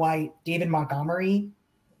 Rashad White, David Montgomery.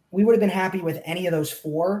 We would have been happy with any of those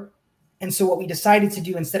 4. And so what we decided to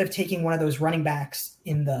do, instead of taking one of those running backs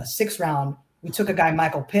in the 6th round, we took a guy,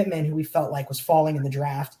 Michael Pittman, who we felt like was falling in the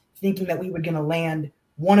draft, thinking that we were going to land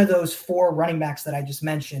one of those 4 running backs that I just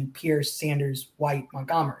mentioned: Pierce, Sanders, White,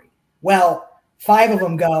 Montgomery. Well, 5 of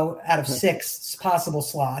them go out of 6 possible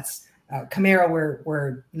slots. Kamara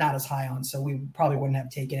we're not as high on, so we probably wouldn't have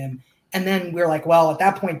taken him. And then we were like, well, at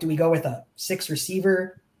that point, do we go with a 6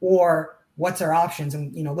 receiver, or what's our options?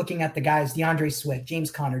 And, looking at the guys, DeAndre Swift,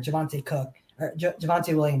 James Conner,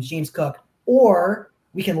 Javonte Williams, James Cook, or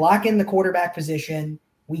we can lock in the quarterback position.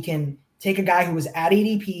 We can take a guy who was at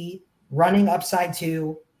ADP, running upside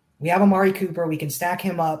 2. We have Amari Cooper. We can stack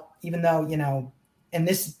him up, even though, in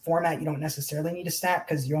this format, you don't necessarily need to stack,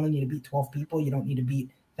 because you only need to beat 12 people. You don't need to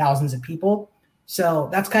beat thousands of people. So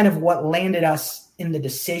that's kind of what landed us in the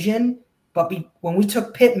decision. But when we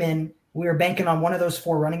took Pittman, we were banking on one of those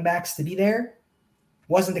 4 running backs to be there.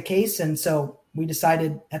 Wasn't the case. And so we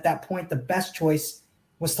decided at that point the best choice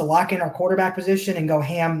was to lock in our quarterback position and go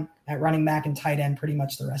ham at running back and tight end pretty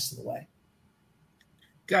much the rest of the way.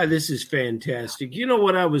 God, this is fantastic. You know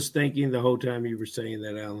what I was thinking the whole time you were saying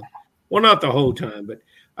that, Alan? Well, not the whole time, but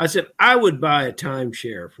I said I would buy a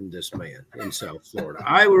timeshare from this man in South Florida.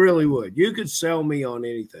 I really would. You could sell me on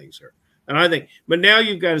anything, sir. And I think, but now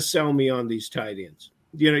you've got to sell me on these tight ends.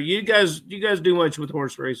 You guys do much with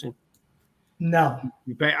horse racing? No.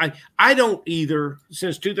 I don't either.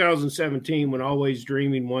 Since 2017, when Always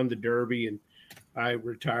Dreaming won the Derby and I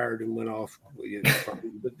retired and went off.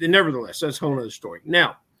 But nevertheless, that's a whole other story.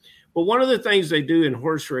 Now, but one of the things they do in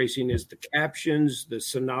horse racing is the captions, the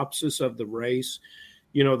synopsis of the race.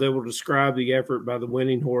 They will describe the effort by the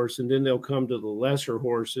winning horse, and then they'll come to the lesser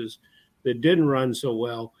horses that didn't run so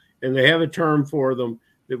well. And they have a term for them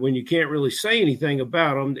that when you can't really say anything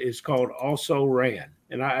about them, it's called also ran.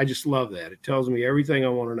 And I just love that. It tells me everything I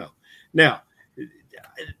want to know. Now,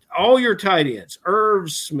 all your tight ends,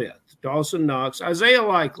 Irv Smith, Dawson Knox, Isaiah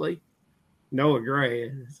Likely, Noah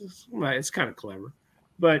Gray, it's kind of clever.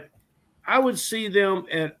 But I would see them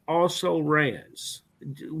at also rans.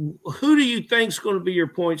 Who do you think is going to be your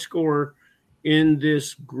point scorer in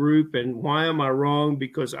this group, and why am I wrong?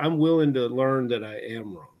 Because I'm willing to learn that I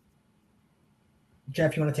am wrong.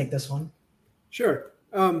 Jeff, you want to take this one? Sure.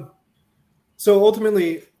 So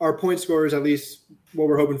ultimately, our point scorers, at least what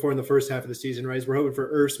we're hoping for in the first half of the season, right, is we're hoping for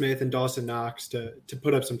Irv Smith and Dawson Knox to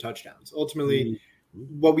put up some touchdowns. Ultimately,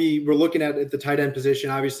 what we were looking at the tight end position,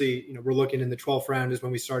 obviously, we're looking in the 12th round is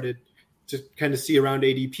when we started to kind of see around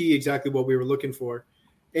ADP exactly what we were looking for.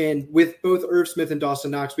 And with both Irv Smith and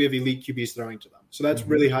Dawson Knox, we have elite QBs throwing to them. So that's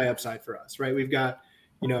really high upside for us, right? We've got,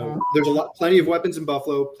 there's plenty of weapons in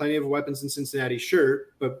Buffalo, plenty of weapons in Cincinnati, sure,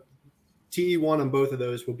 but TE1 on both of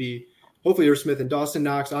those will be hopefully Irv Smith and Dawson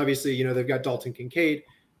Knox. Obviously, they've got Dalton Kincaid.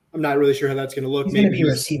 I'm not really sure how that's going to look. He's going to be a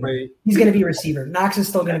receiver. He's going to be a receiver. Knox is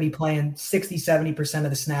still going to be playing 60, 70% of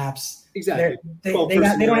the snaps. Exactly. They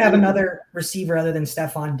don't have another receiver other than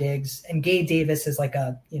Stephon Diggs, and Gabe Davis is like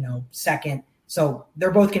a second. So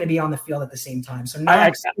they're both going to be on the field at the same time. So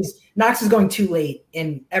Knox is going too late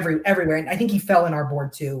in everywhere. And I think he fell in our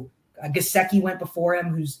board too. Gesicki went before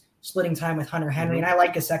him, who's splitting time with Hunter Henry. And I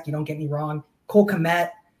like Gesicki, don't get me wrong. Cole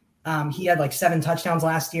Kmet, he had like 7 touchdowns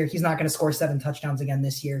last year. He's not going to score 7 touchdowns again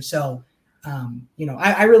this year. So,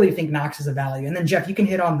 I really think Knox is a value. And then Jeff, you can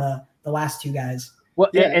hit on the last 2 guys. Well,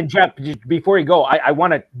 yeah. And Jeff, before you go, I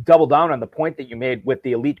want to double down on the point that you made with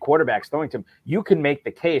the elite quarterbacks throwing to him. You can make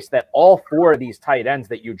the case that all 4 of these tight ends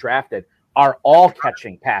that you drafted are all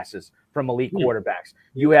catching passes from elite quarterbacks.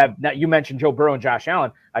 You mentioned Joe Burrow and Josh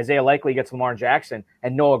Allen. Isaiah Likely gets Lamar Jackson,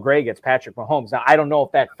 and Noah Gray gets Patrick Mahomes. Now, I don't know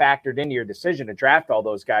if that factored into your decision to draft all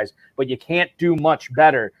those guys, but you can't do much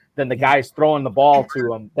better than the guys throwing the ball to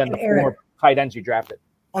them than the 4 tight ends you drafted.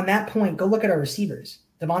 On that point, go look at our receivers.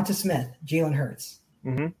 Devonta Smith, Jalen Hurts.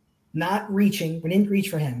 Mm-hmm. Not reaching. We didn't reach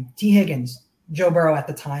for him. T. Higgins, Joe Burrow at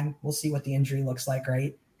the time. We'll see what the injury looks like,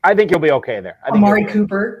 right? I think you'll be okay there. Amari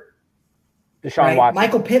Cooper. Deshaun Watson.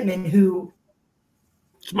 Michael Pittman, who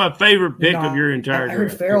 – it's my favorite pick of your entire draft. I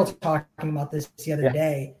heard Farrell talking about this the other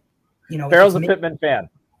day. Farrell's a Pittman fan.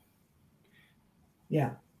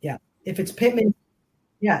 Yeah. If it's Pittman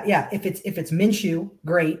Yeah. If it's Minshew,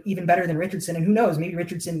 great, even better than Richardson. And who knows, maybe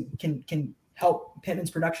Richardson can help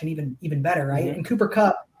Pittman's production even better, right? And Cooper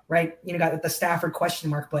Kupp, right? Got the Stafford question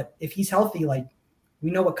mark, but if he's healthy, like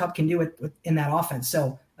we know what Kupp can do in that offense.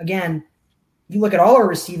 So again, if you look at all our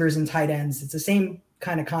receivers and tight ends, it's the same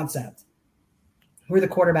kind of concept. Who are the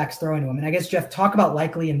quarterbacks throwing to him? And I guess, Jeff, talk about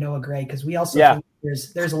Likely and Noah Gray, because we also think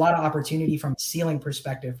there's a lot of opportunity from a ceiling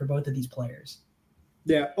perspective for both of these players.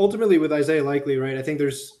 Yeah, ultimately with Isaiah Likely, right, I think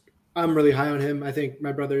I'm really high on him. I think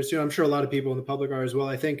my brothers, I'm sure a lot of people in the public are as well.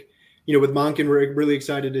 I think, with Monken, we're really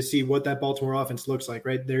excited to see what that Baltimore offense looks like,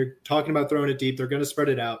 right? They're talking about throwing it deep. They're going to spread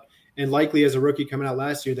it out. And Likely, as a rookie coming out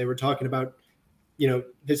last year, they were talking about,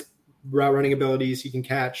 his route running abilities, he can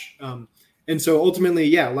catch. And so ultimately,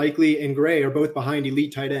 Likely and Gray are both behind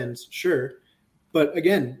elite tight ends, sure. But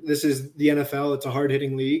again, this is the NFL. It's a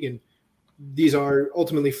hard-hitting league, and these are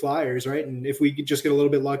ultimately flyers, right? And if we could just get a little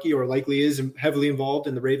bit lucky, or Likely is heavily involved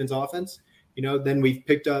in the Ravens offense, then we've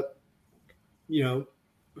picked up,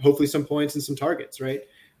 hopefully some points and some targets, right?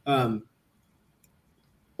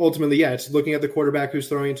 Ultimately, it's looking at the quarterback who's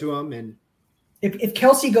throwing to him. And if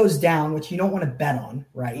Kelsey goes down, which you don't want to bet on,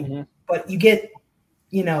 right? But you get,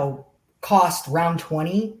 cost round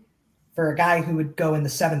 20 for a guy who would go in the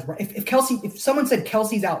 7th round. If someone said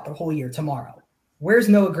Kelsey's out the whole year tomorrow, where's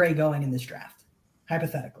Noah Gray going in this draft?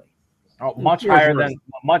 Hypothetically. Oh, much higher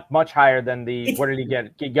than the. What did he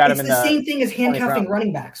get? He got him in the same thing as handcuffing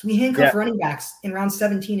running backs. We handcuff running backs in round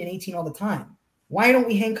 17 and 18 all the time. Why don't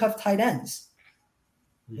we handcuff tight ends?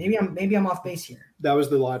 Maybe I'm off base here. That was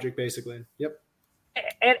the logic, basically. Yep.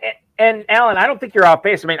 And Alan, I don't think you're off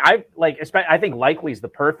base. I mean, I think Likely's the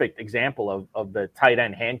perfect example of the tight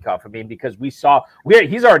end handcuff. I mean, because he's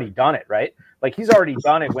already done it, right? Like he's already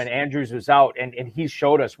done it when Andrews was out, and he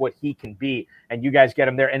showed us what he can be. And you guys get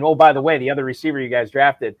him there. And by the way, the other receiver you guys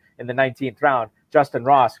drafted in the 19th round, Justin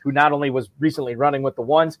Ross, who not only was recently running with the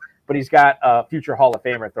ones, but he's got a future Hall of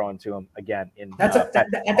Famer throwing to him again. At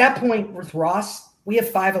that point with Ross, we have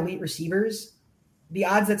 5 elite receivers. The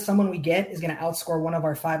odds that someone we get is going to outscore one of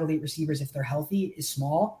our 5 elite receivers if they're healthy is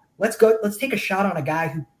small. Let's take a shot on a guy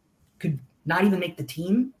who could not even make the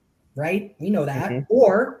team, right? We know that.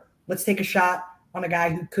 Or let's take a shot on a guy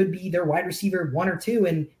who could be their wide receiver 1 or 2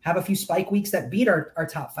 and have a few spike weeks that beat our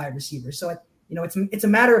top 5 receivers. So, it's a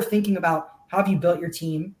matter of thinking about how have you built your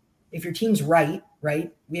team. If your team's right,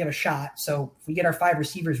 we have a shot. So if we get our 5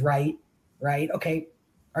 receivers right, okay,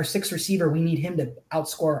 our 6th receiver, we need him to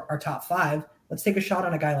outscore our top 5. Let's take a shot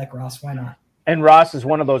on a guy like Ross. Why not? And Ross is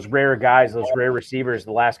one of those rare guys, those rare receivers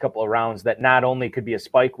the last couple of rounds that not only could be a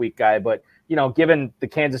spike week guy, but, given the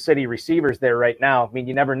Kansas City receivers there right now, I mean,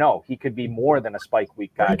 you never know. He could be more than a spike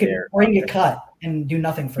week guy there. Or he can get cut and do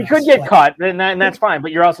nothing for us. He could get cut, and that's fine.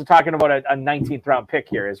 But you're also talking about a 19th round pick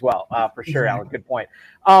here as well, for sure, Alan. Good point.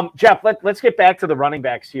 Jeff, let's get back to the running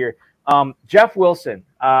backs here. Jeff Wilson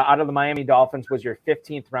out of the Miami Dolphins was your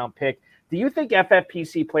 15th round pick. Do you think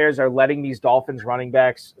FFPC players are letting these Dolphins running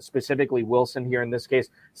backs, specifically Wilson here in this case,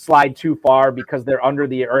 slide too far because they're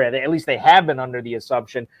or at least they have been under the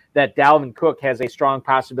assumption that Dalvin Cook has a strong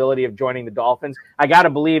possibility of joining the Dolphins? I got to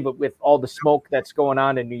believe with all the smoke that's going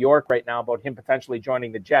on in New York right now about him potentially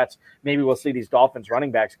joining the Jets, maybe we'll see these Dolphins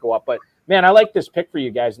running backs go up. But, man, I like this pick for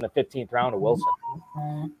you guys in the 15th round of Wilson.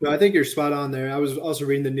 No, I think you're spot on there. I was also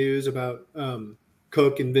reading the news about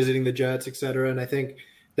Cook and visiting the Jets, et cetera, and I think –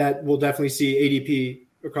 that we'll definitely see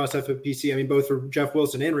ADP across FFPC. I mean, both for Jeff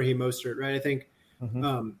Wilson and Raheem Mostert, right? I think,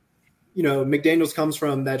 McDaniels comes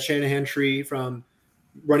from that Shanahan tree, from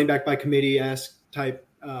running back by committee-esque type,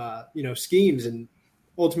 schemes. And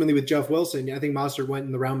ultimately with Jeff Wilson, I think Mostert went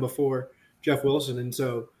in the round before Jeff Wilson. And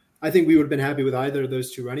so I think we would have been happy with either of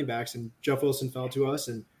those 2 running backs. And Jeff Wilson fell to us.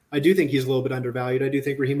 And I do think he's a little bit undervalued. I do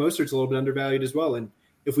think Raheem Mostert's a little bit undervalued as well. And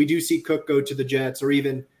if we do see Cook go to the Jets, or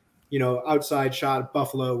even outside shot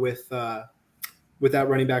Buffalo with that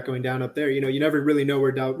running back going down up there, you never really know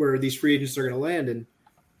where these free agents are going to land.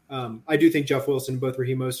 And I do think Jeff Wilson, both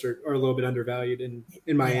Raheem Mostert, are a little bit undervalued in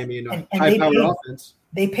Miami and high-powered offense.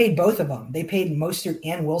 They paid both of them. They paid Mostert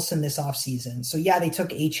and Wilson this offseason. So, they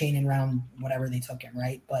took A-Chain in round whatever they took him,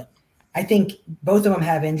 right? But I think both of them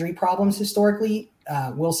have injury problems historically,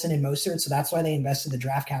 Wilson and Mostert, so that's why they invested the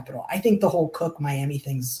draft capital. I think the whole Cook-Miami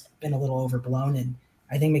thing's been a little overblown, and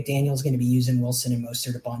I think McDaniel's going to be using Wilson and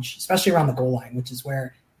Mostert a bunch, especially around the goal line, which is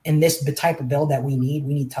where in the type of build that we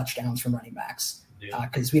need touchdowns from running backs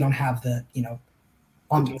because we don't have the,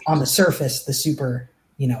 on the surface, the super,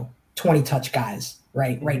 20 touch guys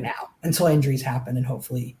right now until injuries happen. And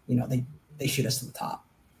hopefully, they shoot us to the top.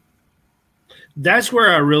 That's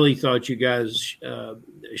where I really thought you guys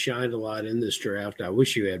shined a lot in this draft. I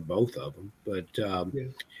wish you had both of them, but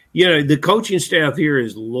the coaching staff here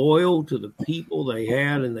is loyal to the people they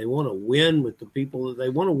had, and they want to win with the people. They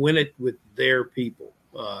want to win it with their people.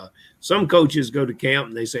 Some coaches go to camp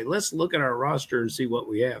and they say, "Let's look at our roster and see what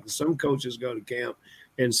we have." Some coaches go to camp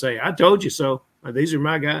and say, "I told you so. These are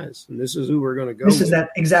my guys, and this is who we're going to go." This is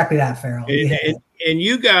exactly that, Farrell. And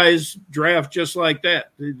you guys draft just like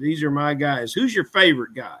that. These are my guys. Who's your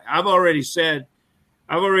favorite guy? I've already said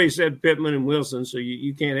Pittman and Wilson, so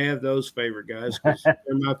you can't have those favorite guys because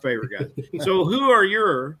they're my favorite guys. So who are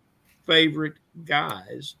your favorite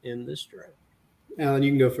guys in this draft? Alan,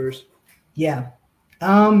 you can go first. Yeah.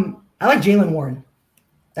 I like Jaylen Warren.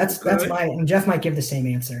 That's my, and Jeff might give the same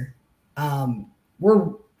answer.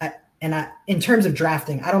 In terms of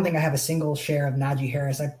drafting, I don't think I have a single share of Najee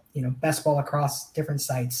Harris. Best ball across different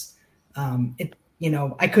sites.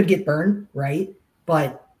 I could get burned, right?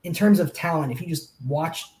 But in terms of talent, if you just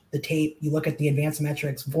watch the tape, you look at the advanced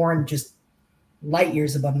metrics, Warren just light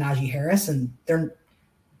years above Najee Harris, and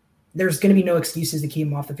there's going to be no excuses to keep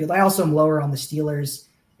him off the field. I also am lower on the Steelers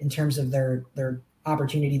in terms of their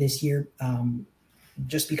opportunity this year,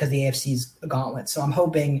 just because the AFC is a gauntlet. So I'm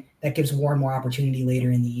hoping that gives Warren more opportunity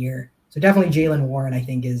later in the year. So definitely Jaylen Warren, I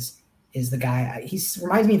think, is the guy. He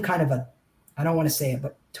reminds me of kind of I don't want to say it,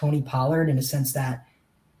 but Tony Pollard, in a sense that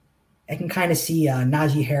I can kind of see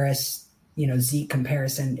Najee Harris, Zeke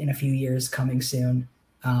comparison in a few years coming soon.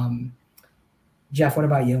 Jeff, what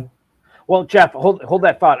about you? Well, Jeff, hold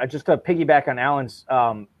that thought. Just to piggyback on Alan's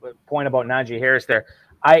point about Najee Harris there,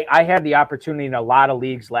 I had the opportunity in a lot of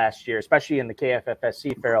leagues last year, especially in the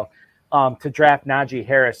KFFSC, Farrell, to draft Najee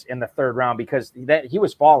Harris in the third round because he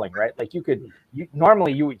was falling, right? Like he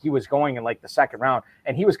was going in like the second round,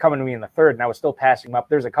 and he was coming to me in the third, and I was still passing him up.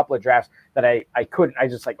 There's a couple of drafts that I couldn't. I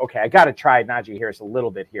just okay, I got to try Najee Harris a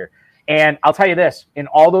little bit here. And I'll tell you this, in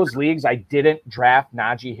all those leagues I didn't draft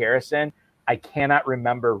Najee Harris in, I cannot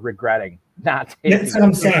remember regretting not taking That's what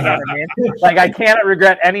I'm saying. Like I cannot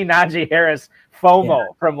regret any Najee Harris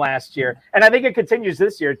FOMO from last year. And I think it continues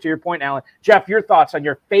this year, to your point, Alan. Jeff, your thoughts on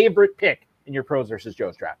your favorite pick in your pros versus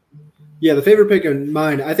Joe's draft? Yeah, the favorite pick in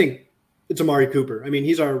mine, I think it's Amari Cooper. I mean,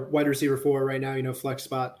 he's our wide receiver 4 right now, flex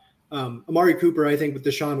spot. Amari Cooper, I think with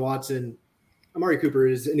Deshaun Watson, Amari Cooper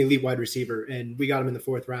is an elite wide receiver, and we got him in the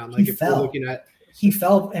 4th round. Like we're looking at, he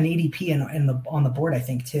fell an ADP on the board, I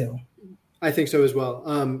think, too. I think so as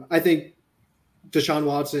well. I think Deshaun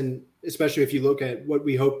Watson, especially if you look at what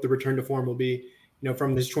we hope the return to form will be,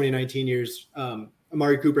 from his 2019 years,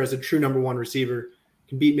 Amari Cooper as a true number 1 receiver,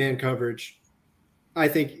 can beat man coverage. I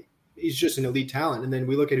think he's just an elite talent. And then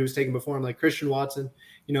we look at who's taken before him, like Christian Watson.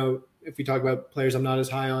 If we talk about players I'm not as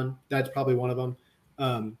high on, that's probably one of them.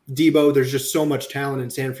 Debo, there's just so much talent in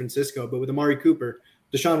San Francisco. But with Amari Cooper,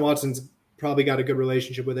 Deshaun Watson's probably got a good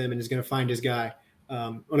relationship with him and is going to find his guy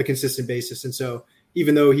on a consistent basis. And so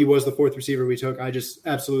even though he was the 4th receiver we took, I just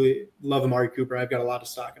absolutely love Amari Cooper. I've got a lot of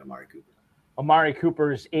stock in Amari Cooper. Amari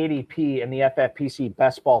Cooper's ADP in the FFPC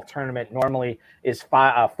best ball tournament normally is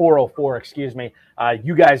 404. Excuse me.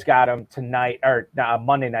 You guys got him tonight or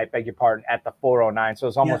Monday night, beg your pardon, at the 409. So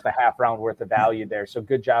it's almost a half round worth of value there. So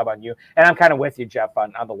good job on you. And I'm kind of with you, Jeff,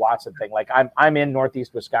 on the Watson thing. Like I'm in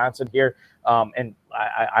Northeast Wisconsin here, and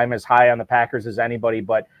I'm as high on the Packers as anybody,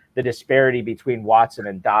 but the disparity between Watson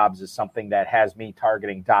and Dobbs is something that has me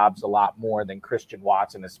targeting Dobbs a lot more than Christian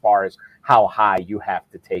Watson as far as how high you have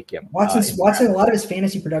to take him. Watson, a lot of his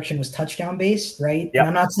fantasy production was touchdown based, right? Yep. And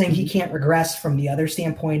I'm not saying he can't regress from the other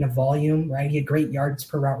standpoint of volume, right? He had great yards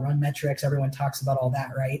per route run metrics. Everyone talks about all that,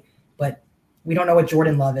 right? But we don't know what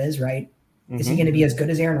Jordan Love is, right? Mm-hmm. Is he going to be as good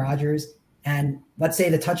as Aaron Rodgers? And let's say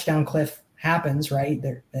the touchdown cliff happens, right?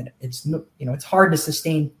 That it's hard to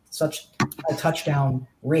sustain such high touchdown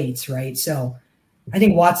rates, right? So I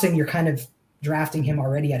think Watson, you're kind of drafting him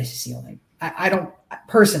already at his ceiling. I don't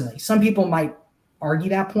personally. Some people might argue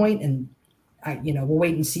that point, and we'll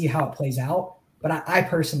wait and see how it plays out. But I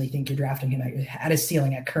personally think you're drafting him at his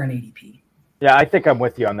ceiling at current ADP. Yeah, I think I'm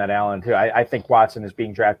with you on that, Alan, too. I think Watson is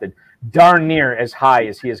being drafted darn near as high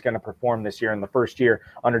as he is going to perform this year in the first year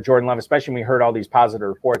under Jordan Love, especially when we heard all these positive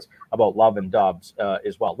reports about Love and Dobbs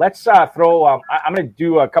as well. Let's throw I'm going to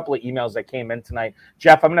do a couple of emails that came in tonight.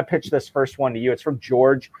 Jeff, I'm going to pitch this first one to you. It's from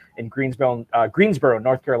George in Greensboro,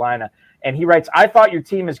 North Carolina. And he writes, I thought your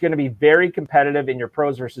team is going to be very competitive in your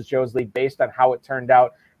pros versus Joe's league based on how it turned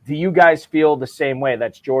out. Do you guys feel the same way?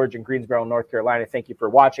 That's George in Greensboro, North Carolina. Thank you for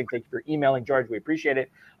watching. Thank you for emailing, George. We appreciate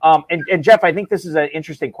it. And Jeff, I think this is an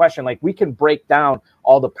interesting question. Like, we can break down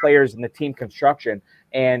all the players in the team construction,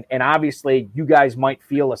 and obviously you guys might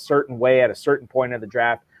feel a certain way at a certain point of the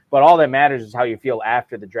draft but all that matters is how you feel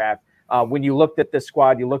after the draft. When you looked at this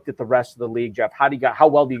squad, you looked at the rest of the league, Jeff, how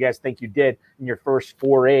well do you guys think you did in your first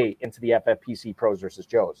foray into the FFPC pros versus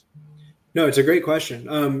Joes? No, it's a great question.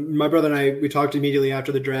 My brother and I, we talked immediately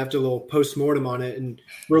after the draft, a little post-mortem on it, and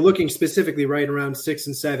we're looking specifically right around 6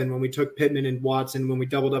 and 7 when we took Pittman and Watson, when we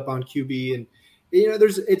doubled up on QB. And,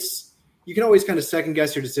 you can always kind of second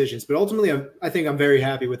guess your decisions, but ultimately I think I'm very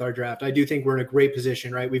happy with our draft. I do think we're in a great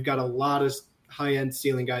position, right? We've got a lot of high-end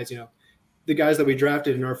ceiling guys, the guys that we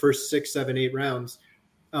drafted in our first 6, 7, 8 rounds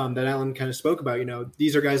that Alan kind of spoke about,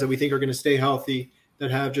 these are guys that we think are going to stay healthy,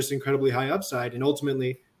 that have just incredibly high upside. And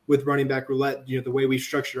ultimately, with running back roulette, the way we've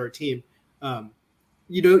structured our team,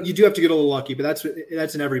 you do have to get a little lucky, but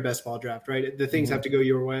that's in every best ball draft, right? The things have to go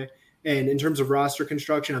your way. And in terms of roster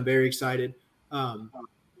construction, I'm very excited. I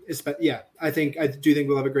do think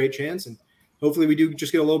we'll have a great chance, and hopefully we do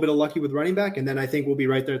just get a little bit of lucky with running back, and then I think we'll be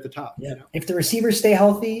right there at the top. Yeah. If the receivers stay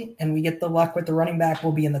healthy and we get the luck with the running back,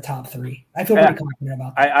 we'll be in the top 3. I feel pretty confident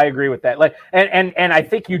about that. I agree with that. And I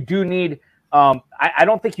think you do need. I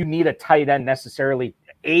don't think you need a tight end necessarily.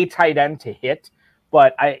 A tight end to hit,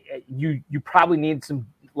 but you probably need some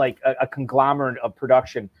a conglomerate of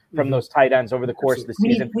production from those tight ends over the course of the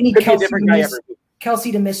season. We need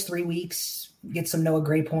Kelsey to miss 3 weeks, get some Noah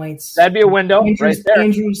Gray points. That'd be a window right there.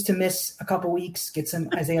 Andrews to miss a couple weeks, get some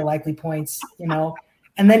Isaiah Likely points,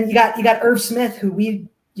 And then you got Irv Smith, who we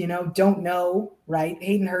don't know, right?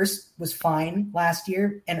 Hayden Hurst was fine last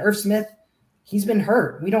year, and Irv Smith, he's been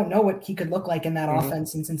hurt. We don't know what he could look like in that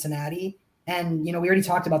offense in Cincinnati. And, we already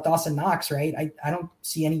talked about Dawson Knox, right? I don't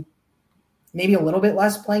see maybe a little bit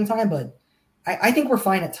less playing time, but I think we're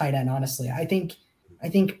fine at tight end, honestly. I think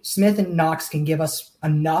Smith and Knox can give us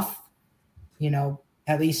enough,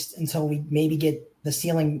 at least until we maybe get the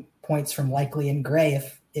ceiling points from Likely and Gray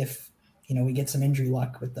if we get some injury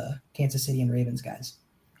luck with the Kansas City and Ravens guys.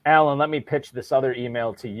 Alan, let me pitch this other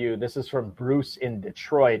email to you. This is from Bruce in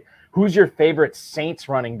Detroit. Who's your favorite Saints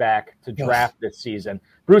running back to draft this season?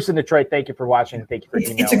 Bruce in Detroit, thank you for watching. Thank you for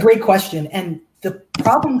emailing. It's a great question. And the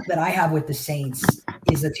problem that I have with the Saints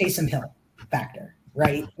is the Taysom Hill factor,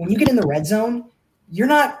 right? When you get in the red zone, you're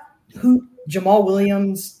not Jamal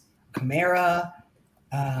Williams, Kamara,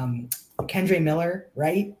 Kendre Miller,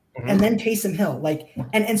 right? Mm-hmm. And then Taysom Hill.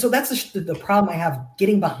 And so that's the problem I have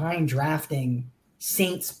getting behind drafting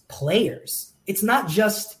Saints players. It's not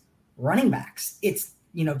just running backs. It's,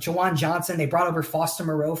 Jawan Johnson. They brought over Foster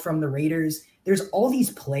Moreau from the Raiders. There's all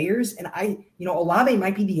these players, and Olave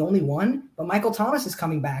might be the only one, but Michael Thomas is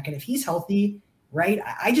coming back, and if he's healthy, right,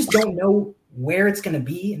 I just don't know where it's going to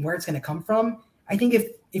be and where it's going to come from. I think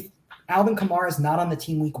if Alvin Kamara is not on the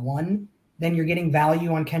team week 1, then you're getting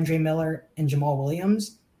value on Kendre Miller and Jamal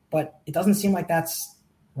Williams, but it doesn't seem like that's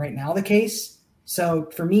right now the case. So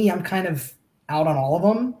for me, I'm kind of out on all of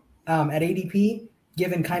them at ADP,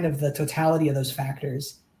 given kind of the totality of those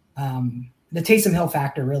factors. The Taysom Hill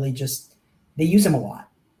factor really just, they use him a lot.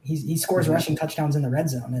 He scores rushing touchdowns in the red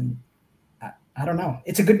zone. And I don't know.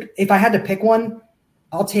 It's a good, if I had to pick one,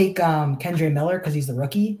 I'll take Kendre Miller because he's the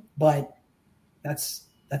rookie, but that's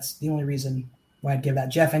the only reason why I'd give that.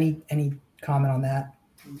 Jeff, any comment on that?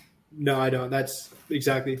 No, I don't. That's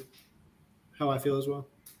exactly how I feel as well.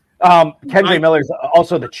 Kendre Miller is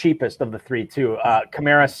also the cheapest of the 3 too.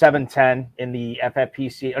 Kamara 710 in the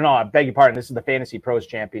FFPC. No, I beg your pardon. This is the Fantasy Pros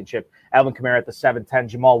Championship. Alvin Kamara at the 710.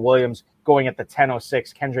 Jamal Williams going at the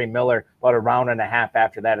 1006. Kendre Miller about a round and a half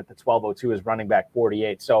after that at the 1202 is running back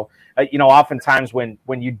 48. So oftentimes when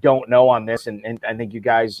you don't know on this, and I think you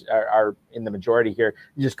guys are in the majority here,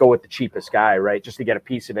 you just go with the cheapest guy, right? Just to get a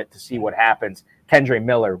piece of it to see what happens. Kendre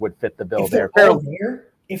Miller would fit the bill there.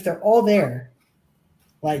 If they're all there.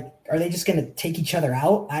 Are they just going to take each other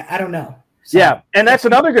out? I don't know. So, yeah, and that's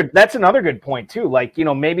another good point too.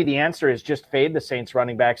 Maybe the answer is just fade the Saints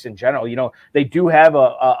running backs in general. They do have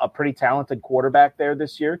a pretty talented quarterback there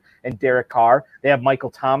this year, and Derek Carr. They have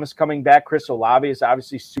Michael Thomas coming back. Chris Olave is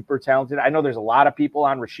obviously super talented. I know there's a lot of people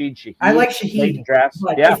on Rashid Shaheed. I like Shaheed,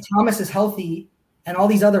 but if Thomas is healthy and all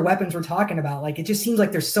these other weapons we're talking about, it just seems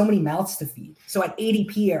like there's so many mouths to feed. So at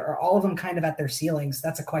ADP, are all of them kind of at their ceilings?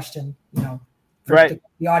 That's a question, for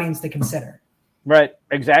the audience to consider. Right,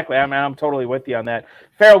 exactly. I'm totally with you on that.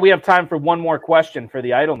 Farrell, we have time for one more question for the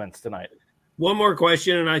Eidelmans tonight. One more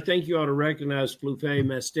question, and I think you ought to recognize Flufé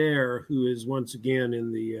Mester, who is once again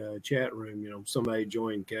in the chat room. Somebody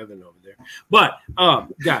joined Kevin over there. But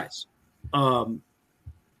guys,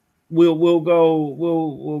 we'll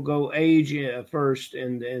go age first,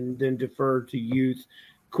 and then defer to youth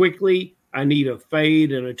quickly. I need a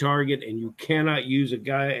fade and a target, and you cannot use a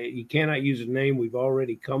guy. You cannot use a name we've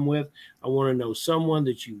already come with. I want to know someone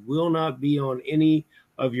that you will not be on any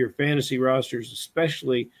of your fantasy rosters,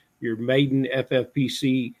 especially your maiden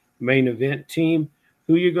FFPC main event team,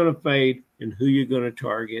 who you're going to fade and who you're going to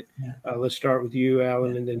target. Yeah. Let's start with you,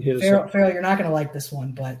 Alan, and then hit us up. Farrell, you're not going to like this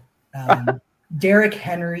one, but Derrick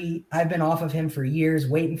Henry, I've been off of him for years,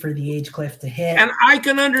 waiting for the age cliff to hit. And I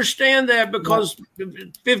can understand that because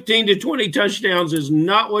 15 to 20 touchdowns is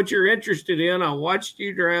not what you're interested in. I watched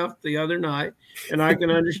you draft the other night, and I can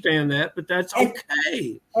understand that, but that's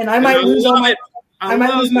okay. And I might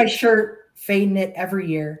lose my shirt fading it every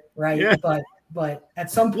year, right? Yeah. But at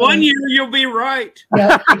some point, 1 year you'll be right.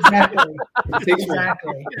 Yeah, exactly.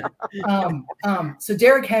 Exactly. So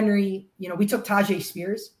Derrick Henry, we took Tajay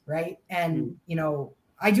Spears, right? And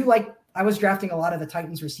I was drafting a lot of the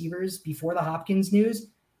Titans receivers before the Hopkins news.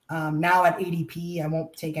 Now at ADP, I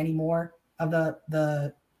won't take any more of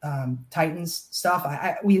the Titans stuff.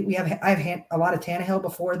 I have a lot of Tannehill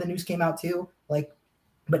before the news came out too.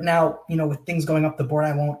 But now with things going up the board,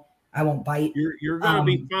 I won't bite. You're going to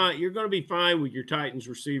be fine. You're going to be fine with your Titans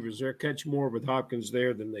receivers. They'll catch more with Hopkins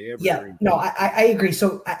there than they ever. Yeah, no, I agree.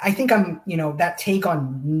 So I think that take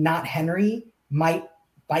on not Henry might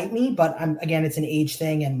bite me, but again, it's an age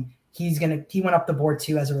thing, and he went up the board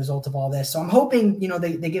too as a result of all this. So I'm hoping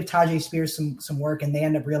they give Tajay Spears some work, and they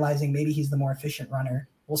end up realizing maybe he's the more efficient runner.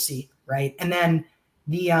 We'll see, right? And then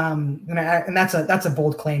and that's a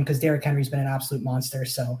bold claim because Derrick Henry's been an absolute monster.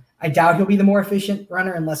 So I doubt he'll be the more efficient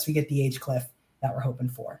runner unless we get the age cliff that we're hoping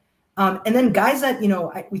for. And then guys that,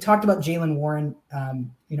 we talked about Jaylen Warren,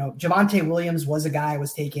 Javonte Williams was a guy I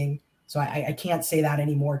was taking. So I can't say that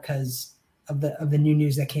anymore because of the new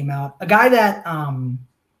news that came out. A guy that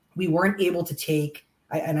we weren't able to take,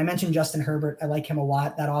 and I mentioned Justin Herbert. I like him a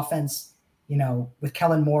lot. That offense, with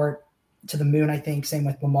Kellen Moore to the moon, I think. Same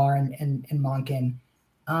with Lamar and Monken.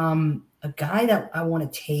 A guy that I want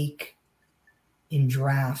to take in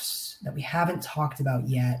drafts that we haven't talked about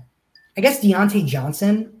yet, I guess Deontay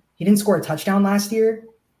Johnson. He didn't score a touchdown last year,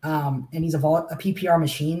 and he's a PPR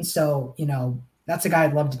machine. So, that's a guy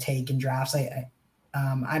I'd love to take in drafts.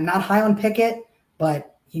 I'm not high on Pickett,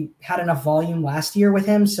 but he had enough volume last year with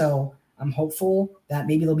him. So I'm hopeful that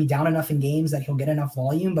maybe they'll be down enough in games that he'll get enough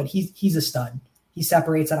volume, but he's a stud. He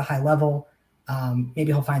separates at a high level.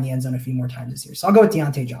 Maybe he'll find the end zone a few more times this year. So I'll go with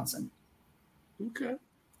Deontay Johnson. Okay.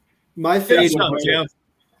 My fade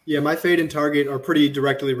and target are pretty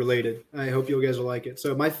directly related. I hope you guys will like it.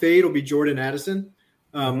 So my fade will be Jordan Addison.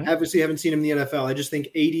 Obviously, haven't seen him in the NFL. I just think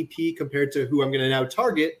ADP compared to who I'm going to now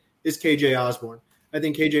target is KJ Osborne. I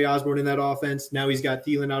think KJ Osborne in that offense, now he's got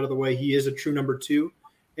Thielen out of the way. He is a true number 2.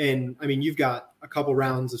 And, you've got a couple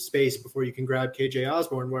rounds of space before you can grab KJ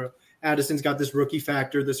Osborne, where Addison's got this rookie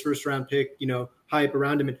factor, this first-round pick, hype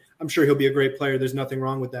around him. And I'm sure he'll be a great player. There's nothing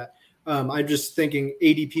wrong with that. I'm just thinking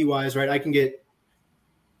ADP-wise, right, I can get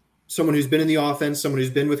someone who's been in the offense, someone who's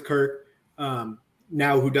been with Kirk,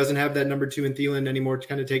 now who doesn't have that number 2 in Thielen anymore to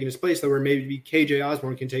kind of taking his place, though, where maybe KJ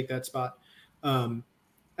Osborne can take that spot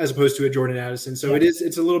as opposed to a Jordan Addison. So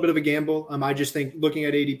it's a little bit of a gamble. I just think looking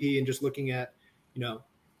at ADP and just looking at,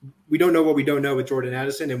 we don't know what we don't know with Jordan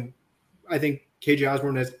Addison. And I think KJ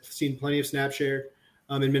Osborne has seen plenty of snap share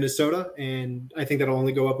in Minnesota, and I think that'll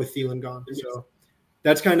only go up with Thielen gone. So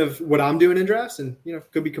that's kind of what I'm doing in drafts, and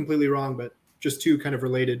could be completely wrong, but just two kind of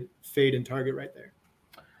related fade and target right there.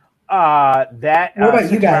 What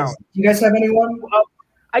about you guys? Do you guys have anyone?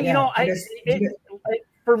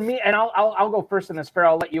 For me, and I'll go first in this, Fair.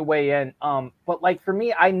 I'll let you weigh in. But for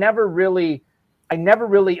me, I never really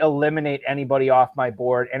eliminate anybody off my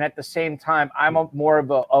board, and at the same time, I'm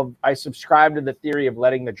I subscribe to the theory of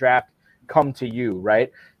letting the draft come to you,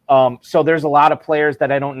 right? So there's a lot of players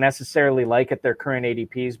that I don't necessarily like at their current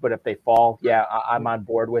ADPs, but if they fall, I'm on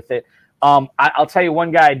board with it. I'll tell you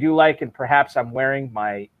one guy I do like, and perhaps I'm wearing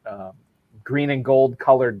my green and gold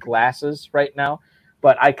colored glasses right now,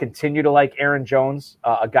 but I continue to like Aaron Jones,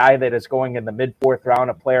 a guy that is going in the mid-4th round,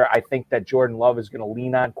 a player I think that Jordan Love is going to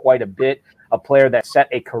lean on quite a bit, a player that set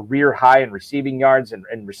a career high in receiving yards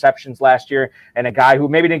and receptions last year, and a guy who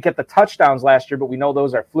maybe didn't get the touchdowns last year, but we know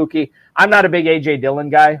those are fluky. I'm not a big A.J. Dillon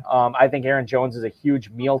guy. I think Aaron Jones is a huge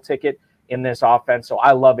meal ticket in this offense, so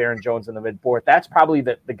I love Aaron Jones in the mid-4th. That's probably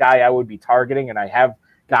the guy I would be targeting, and I have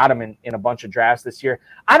got him in a bunch of drafts this year.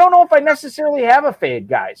 I don't know if I necessarily have a fade,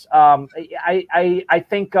 guys. I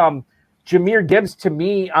think Jahmyr Gibbs, to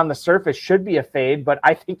me, on the surface, should be a fade, but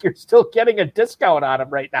I think you're still getting a discount on him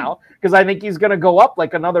right now because I think he's going to go up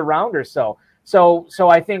like another round or so. So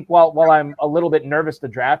I think while I'm a little bit nervous to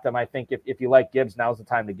draft him, I think if you like Gibbs, now's the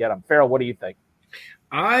time to get him. Farrell, what do you think?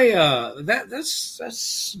 That's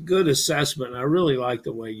good assessment. I really like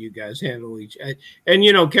the way you guys handle each.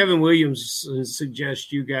 And Kevin Williams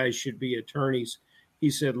suggests you guys should be attorneys He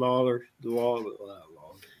said Lawler.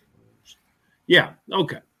 Yeah.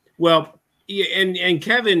 Okay. Well, yeah, and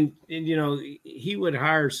Kevin, he would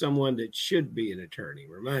hire someone that should be an attorney.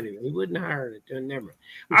 Remind him, he wouldn't hire an attorney. Never.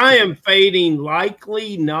 I am fading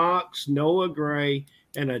likely Knox, Noah Gray,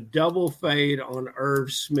 and a double fade on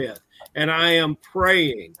Irv Smith. And I am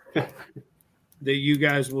praying that you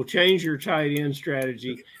guys will change your tight end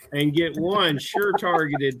strategy and get one sure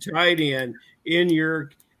targeted tight end in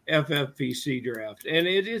your FFPC draft. And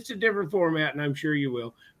it's a different format, and I'm sure you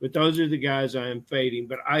will. But those are the guys I am fading.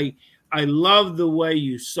 But I love the way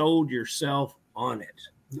you sold yourself on it.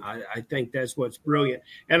 I think that's what's brilliant.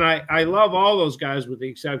 And I love all those guys with the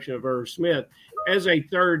exception of Irv Smith as a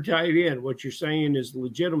third tight end. What you're saying is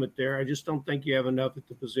legitimate there. I just don't think you have enough at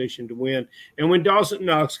the position to win. And when Dawson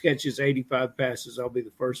Knox catches 85 passes, I'll be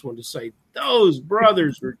the first one to say those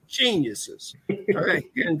brothers were geniuses. All right,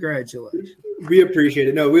 congratulations. We appreciate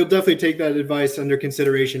it. No, we'll definitely take that advice under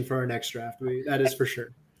consideration for our next draft. That is for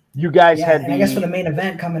sure. You guys had I guess for the main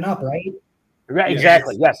event coming up, right? Right,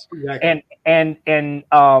 exactly. Yes. Exactly. And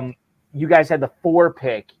you guys had the 4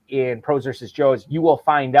 pick in Pros versus Joes. You will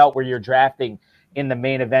find out where you're drafting in the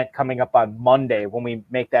main event coming up on Monday when we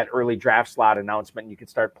make that early draft slot announcement. You can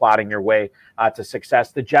start plotting your way to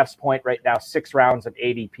success. To Jeff's point, right now, 6 rounds of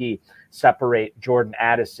ADP separate Jordan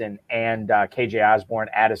Addison and KJ Osborne.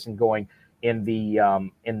 Addison going in the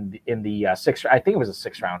 6th. I think it was a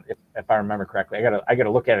 6th round, if I remember correctly. I gotta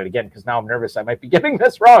look at it again because now I'm nervous. I might be getting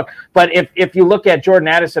this wrong. But if you look at Jordan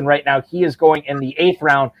Addison right now, he is going in the 8th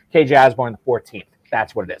round. KJ Osborne the 14th.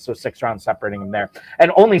 That's what it is. So 6 rounds separating them there,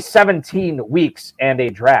 and only 17 weeks and a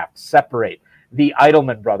draft separate the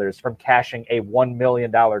Eidelman brothers from cashing a $1 million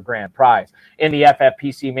grand prize in the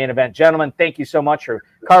FFPC main event. Gentlemen, thank you so much for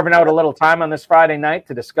carving out a little time on this Friday night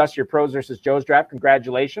to discuss your Pros versus Joes draft.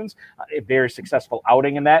 Congratulations. A very successful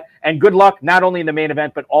outing in that. And good luck, not only in the main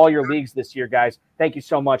event, but all your leagues this year, guys. Thank you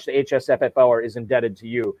so much. The HSFF Hour is indebted to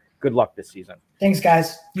you. Good luck this season. Thanks,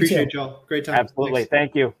 guys. Appreciate y'all. Great time. Absolutely. Thanks.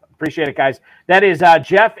 Thank you. Appreciate it, guys. That is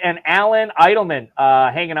Jeff and Alan Eidelman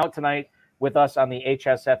hanging out tonight with us on the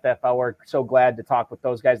HSFF Hour. So glad to talk with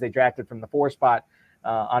those guys. They drafted from the 4 spot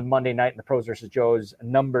on Monday night in the Pros versus Joes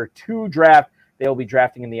number 2 draft. They'll be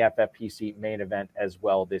drafting in the FFPC main event as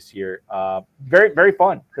well this year. Very, very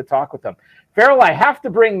fun to talk with them. Farrell, I have to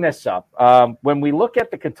bring this up. When we look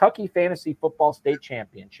at the Kentucky Fantasy Football State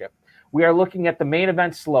Championship, we are looking at the main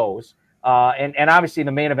event slows. And obviously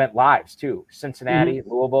the main event lives too. Cincinnati,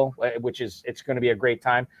 Louisville, it's going to be a great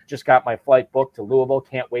time. Just got my flight booked to Louisville.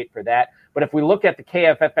 Can't wait for that. But if we look at the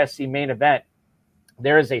KFFSC main event,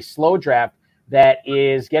 there is a slow draft that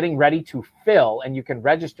is getting ready to fill, and you can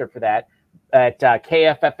register for that at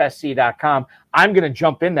kffsc.com. I'm going to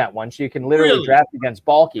jump in that one, so you can literally draft against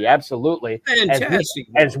Balky. Absolutely. Fantastic.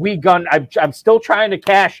 As we gun, I'm still trying to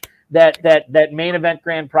cash that main event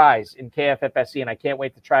grand prize in KFFSC, and I can't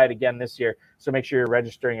wait to try it again this year. So make sure you're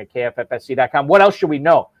registering at kffsc.com. What else should we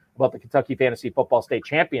know about the Kentucky Fantasy Football State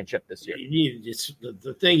Championship this year?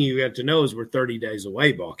 The thing you have to know is we're 30 days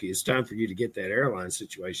away, Balky. It's time for you to get that airline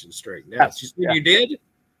situation straightened out. You did?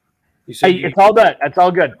 It's all good. It's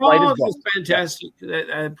all good. It's fantastic.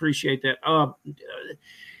 I appreciate that.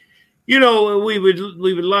 We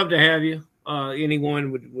would love to have you.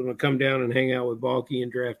 Anyone would come down and hang out with Balky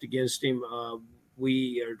and draft against him.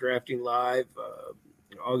 We are drafting live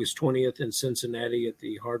August 20th in Cincinnati at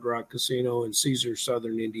the Hard Rock Casino in Caesar,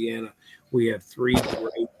 Southern Indiana. We have 3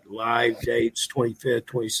 great live dates, 25th,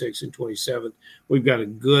 26th, and 27th. We've got a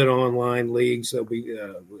good online leagues. They'll be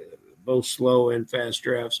both slow and fast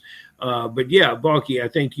drafts. But yeah, Balky, I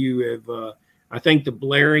think you have I think the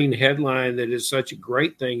blaring headline that is such a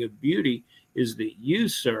great thing of beauty is that you,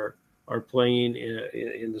 sir, are playing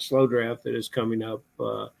in the slow draft that is coming up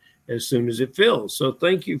as soon as it fills. So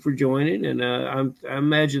thank you for joining, and I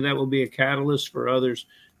imagine that will be a catalyst for others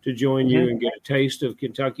to join you and get a taste of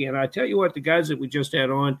Kentucky. And I tell you what, the guys that we just had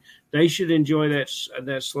on, they should enjoy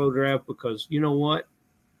that slow draft because you know what?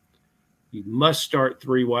 You must start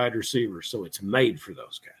 3 wide receivers, so it's made for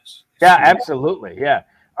those guys. Yeah, absolutely. Yeah.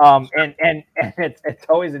 And it's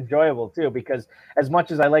always enjoyable too, because as much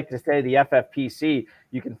as I like to say the FFPC,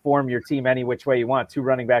 you can form your team any which way you want. 2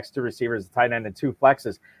 running backs, 2 receivers, a tight end, and 2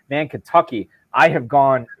 flexes. Man, Kentucky, I have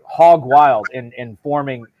gone hog wild in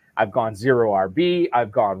forming. I've gone 0 RB.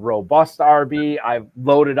 I've gone robust RB. I've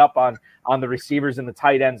loaded up on the receivers and the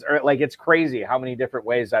tight ends. Like, it's crazy how many different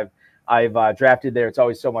ways I've drafted there. It's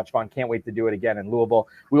always so much fun. Can't wait to do it again in Louisville.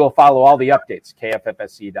 We will follow all the updates,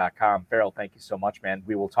 kffsc.com. Farrell, thank you so much, man.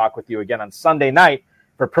 We will talk with you again on Sunday night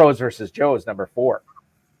for Pros versus Joes number 4.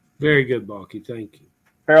 Very good, Balky. Thank you.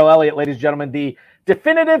 Farrell Elliott, ladies and gentlemen, the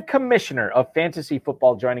definitive commissioner of fantasy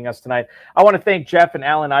football, joining us tonight. I want to thank Jeff and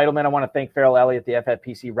Alan Eidelman. I want to thank Farrell Elliott, the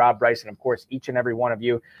FFPC, Rob Bryce, and of course, each and every one of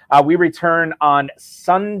you. We return on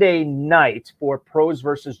Sunday night for Pros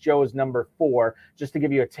versus Joes number 4, just to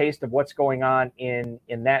give you a taste of what's going on in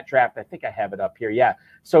that draft. I think I have it up here. Yeah.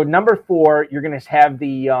 So number 4, you're going to have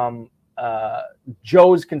the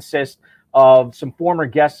Joes consist of some former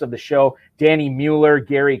guests of the show. Danny Mueller,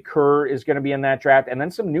 Gary Kerr is going to be in that draft, and then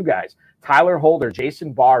some new guys. Tyler Holder,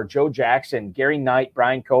 Jason Barr, Joe Jackson, Gary Knight,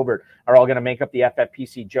 Brian Covert are all going to make up the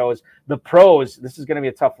FFPC Joes. The Pros, this is going to be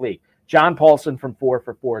a tough league. John Paulson from 4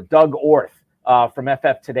 for 4, Doug Orth from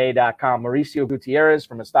FFtoday.com, Mauricio Gutierrez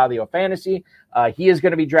from Estadio Fantasy. He is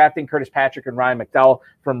going to be drafting Curtis Patrick and Ryan McDowell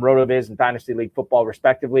from RotoViz and Dynasty League Football,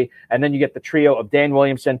 respectively. And then you get the trio of Dan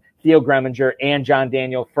Williamson, Theo Greminger, and John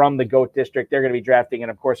Daniel from the GOAT District. They're going to be drafting.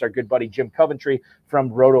 And, of course, our good buddy Jim Coventry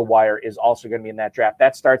from RotoWire is also going to be in that draft.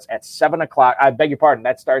 That starts at 7 o'clock. I beg your pardon.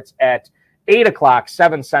 That starts at 8 o'clock,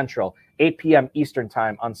 7 Central. 8 p.m. Eastern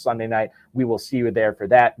time on Sunday night. We will see you there for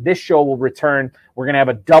that. This show will return. We're going to have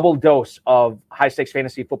a double dose of High Stakes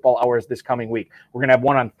Fantasy Football Hours this coming week. We're going to have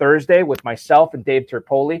one on Thursday with myself and Dave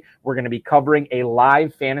Terpoli. We're going to be covering a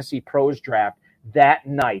live Fantasy Pros draft that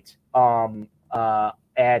night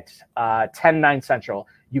at 10/9 Central.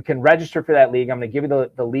 You can register for that league. I'm going to give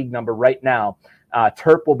you the league number right now.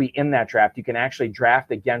 Terp will be in that draft. You can actually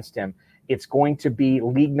draft against him. It's going to be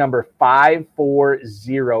league number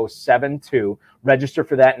 54072. Register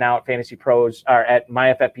for that now at Fantasy Pros or at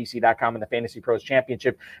myffpc.com in the Fantasy Pros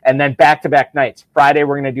Championship. And then back-to-back nights. Friday,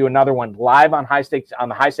 we're going to do another one live on the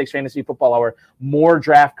High Stakes Fantasy Football Hour. More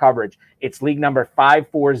draft coverage. It's league number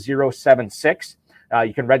 54076.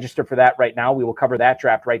 You can register for that right now. We will cover that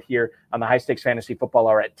draft right here on the High Stakes Fantasy Football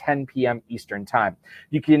Hour at 10 p.m. Eastern Time.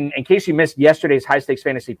 You can, in case you missed yesterday's High Stakes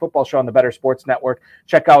Fantasy Football show on the Better Sports Network,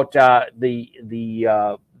 check out the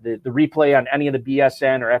replay on any of the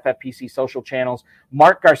BSN or FFPC social channels.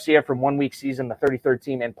 Mark Garcia from One Week Season, the 33rd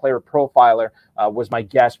Team and Player Profiler, was my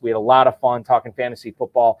guest. We had a lot of fun talking fantasy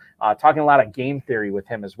football, talking a lot of game theory with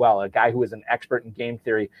him as well, a guy who is an expert in game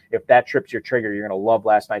theory. If that trips your trigger, you're going to love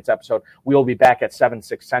last night's episode. We will be back at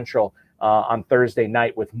 7/6 Central on Thursday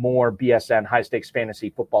night with more BSN High Stakes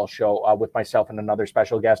Fantasy Football show with myself and another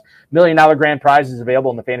special guest. $1 million grand prize is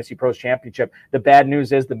available in the Fantasy Pros Championship. The bad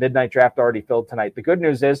news is the midnight draft already filled tonight. The good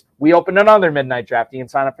news is we opened another midnight draft. You can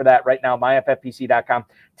sign up for that right now, myffpc.com.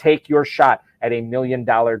 Take your shot at $1 million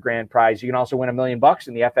grand prize. You can also win $1 million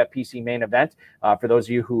in the FFPC main event. For those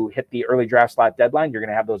of you who hit the early draft slot deadline, you're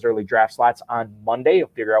going to have those early draft slots on Monday. You'll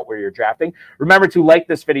figure out where you're drafting. Remember to like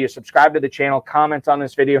this video, subscribe to the channel, comment on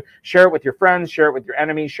this video, share it with your friends, share it with your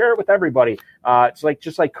enemies, share it with everybody. It's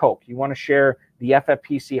just like Coke. You want to share the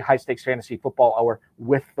FFPC High Stakes Fantasy Football Hour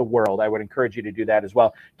with the world. I would encourage you to do that as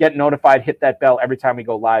well. Get notified, hit that bell every time we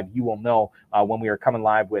go live. You will know when we are coming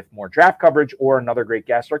live with more draft coverage or another great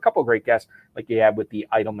guest or a couple great guests like you had with the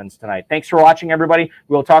Eidelmans tonight. Thanks for watching, everybody.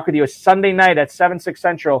 We'll talk with you Sunday night at 7/6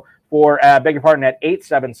 Central at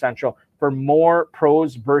 8/7 Central for more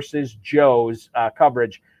Pros versus Joes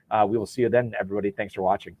coverage. We will see you then, everybody. Thanks for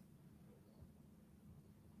watching.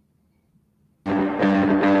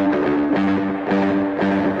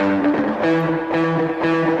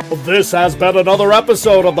 This has been another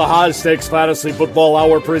episode of the High Stakes Fantasy Football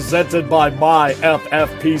Hour presented by myffpc.com.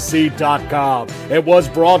 It was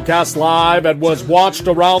broadcast live and was watched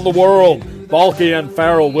around the world. Balky and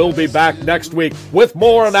Farrell will be back next week with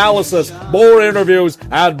more analysis, more interviews,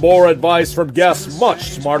 and more advice from guests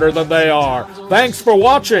much smarter than they are. Thanks for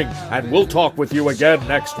watching, and we'll talk with you again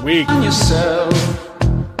next week.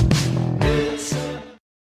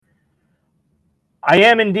 I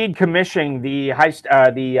am indeed commissioning the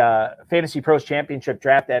Fantasy Pros Championship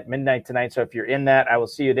draft at midnight tonight. So if you're in that, I will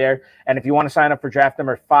see you there. And if you want to sign up for draft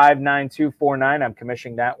number 59249, I'm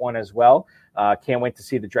commissioning that one as well. Can't wait to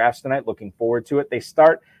see the drafts tonight. Looking forward to it. They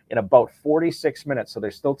start in about 46 minutes, so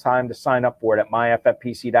there's still time to sign up for it at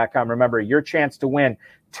myffpc.com. Remember, your chance to win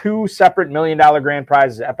 2 separate $1 million grand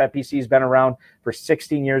prizes. FFPC has been around for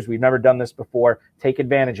 16 years. We've never done this before. Take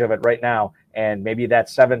advantage of it right now, and maybe that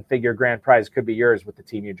 7-figure grand prize could be yours with the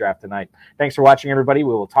team you draft tonight. Thanks for watching, everybody.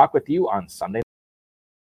 We will talk with you on Sunday.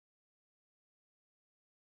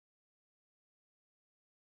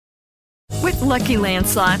 With Lucky Land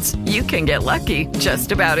Slots, you can get lucky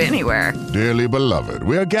just about anywhere. Dearly beloved,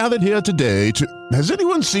 we are gathered here today to... Has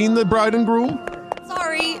anyone seen the bride and groom?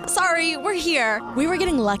 Sorry, we're here. We were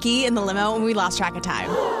getting lucky in the limo and we lost track of time.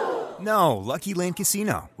 No, Lucky Land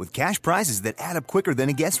Casino, with cash prizes that add up quicker than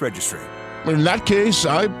a guest registry. In that case,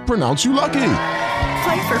 I pronounce you lucky.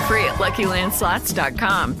 Play for free at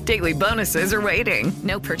LuckyLandSlots.com. Daily bonuses are waiting.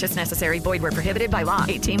 No purchase necessary. Void where prohibited by law.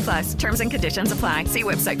 18+. Terms and conditions apply. See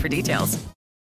website for details.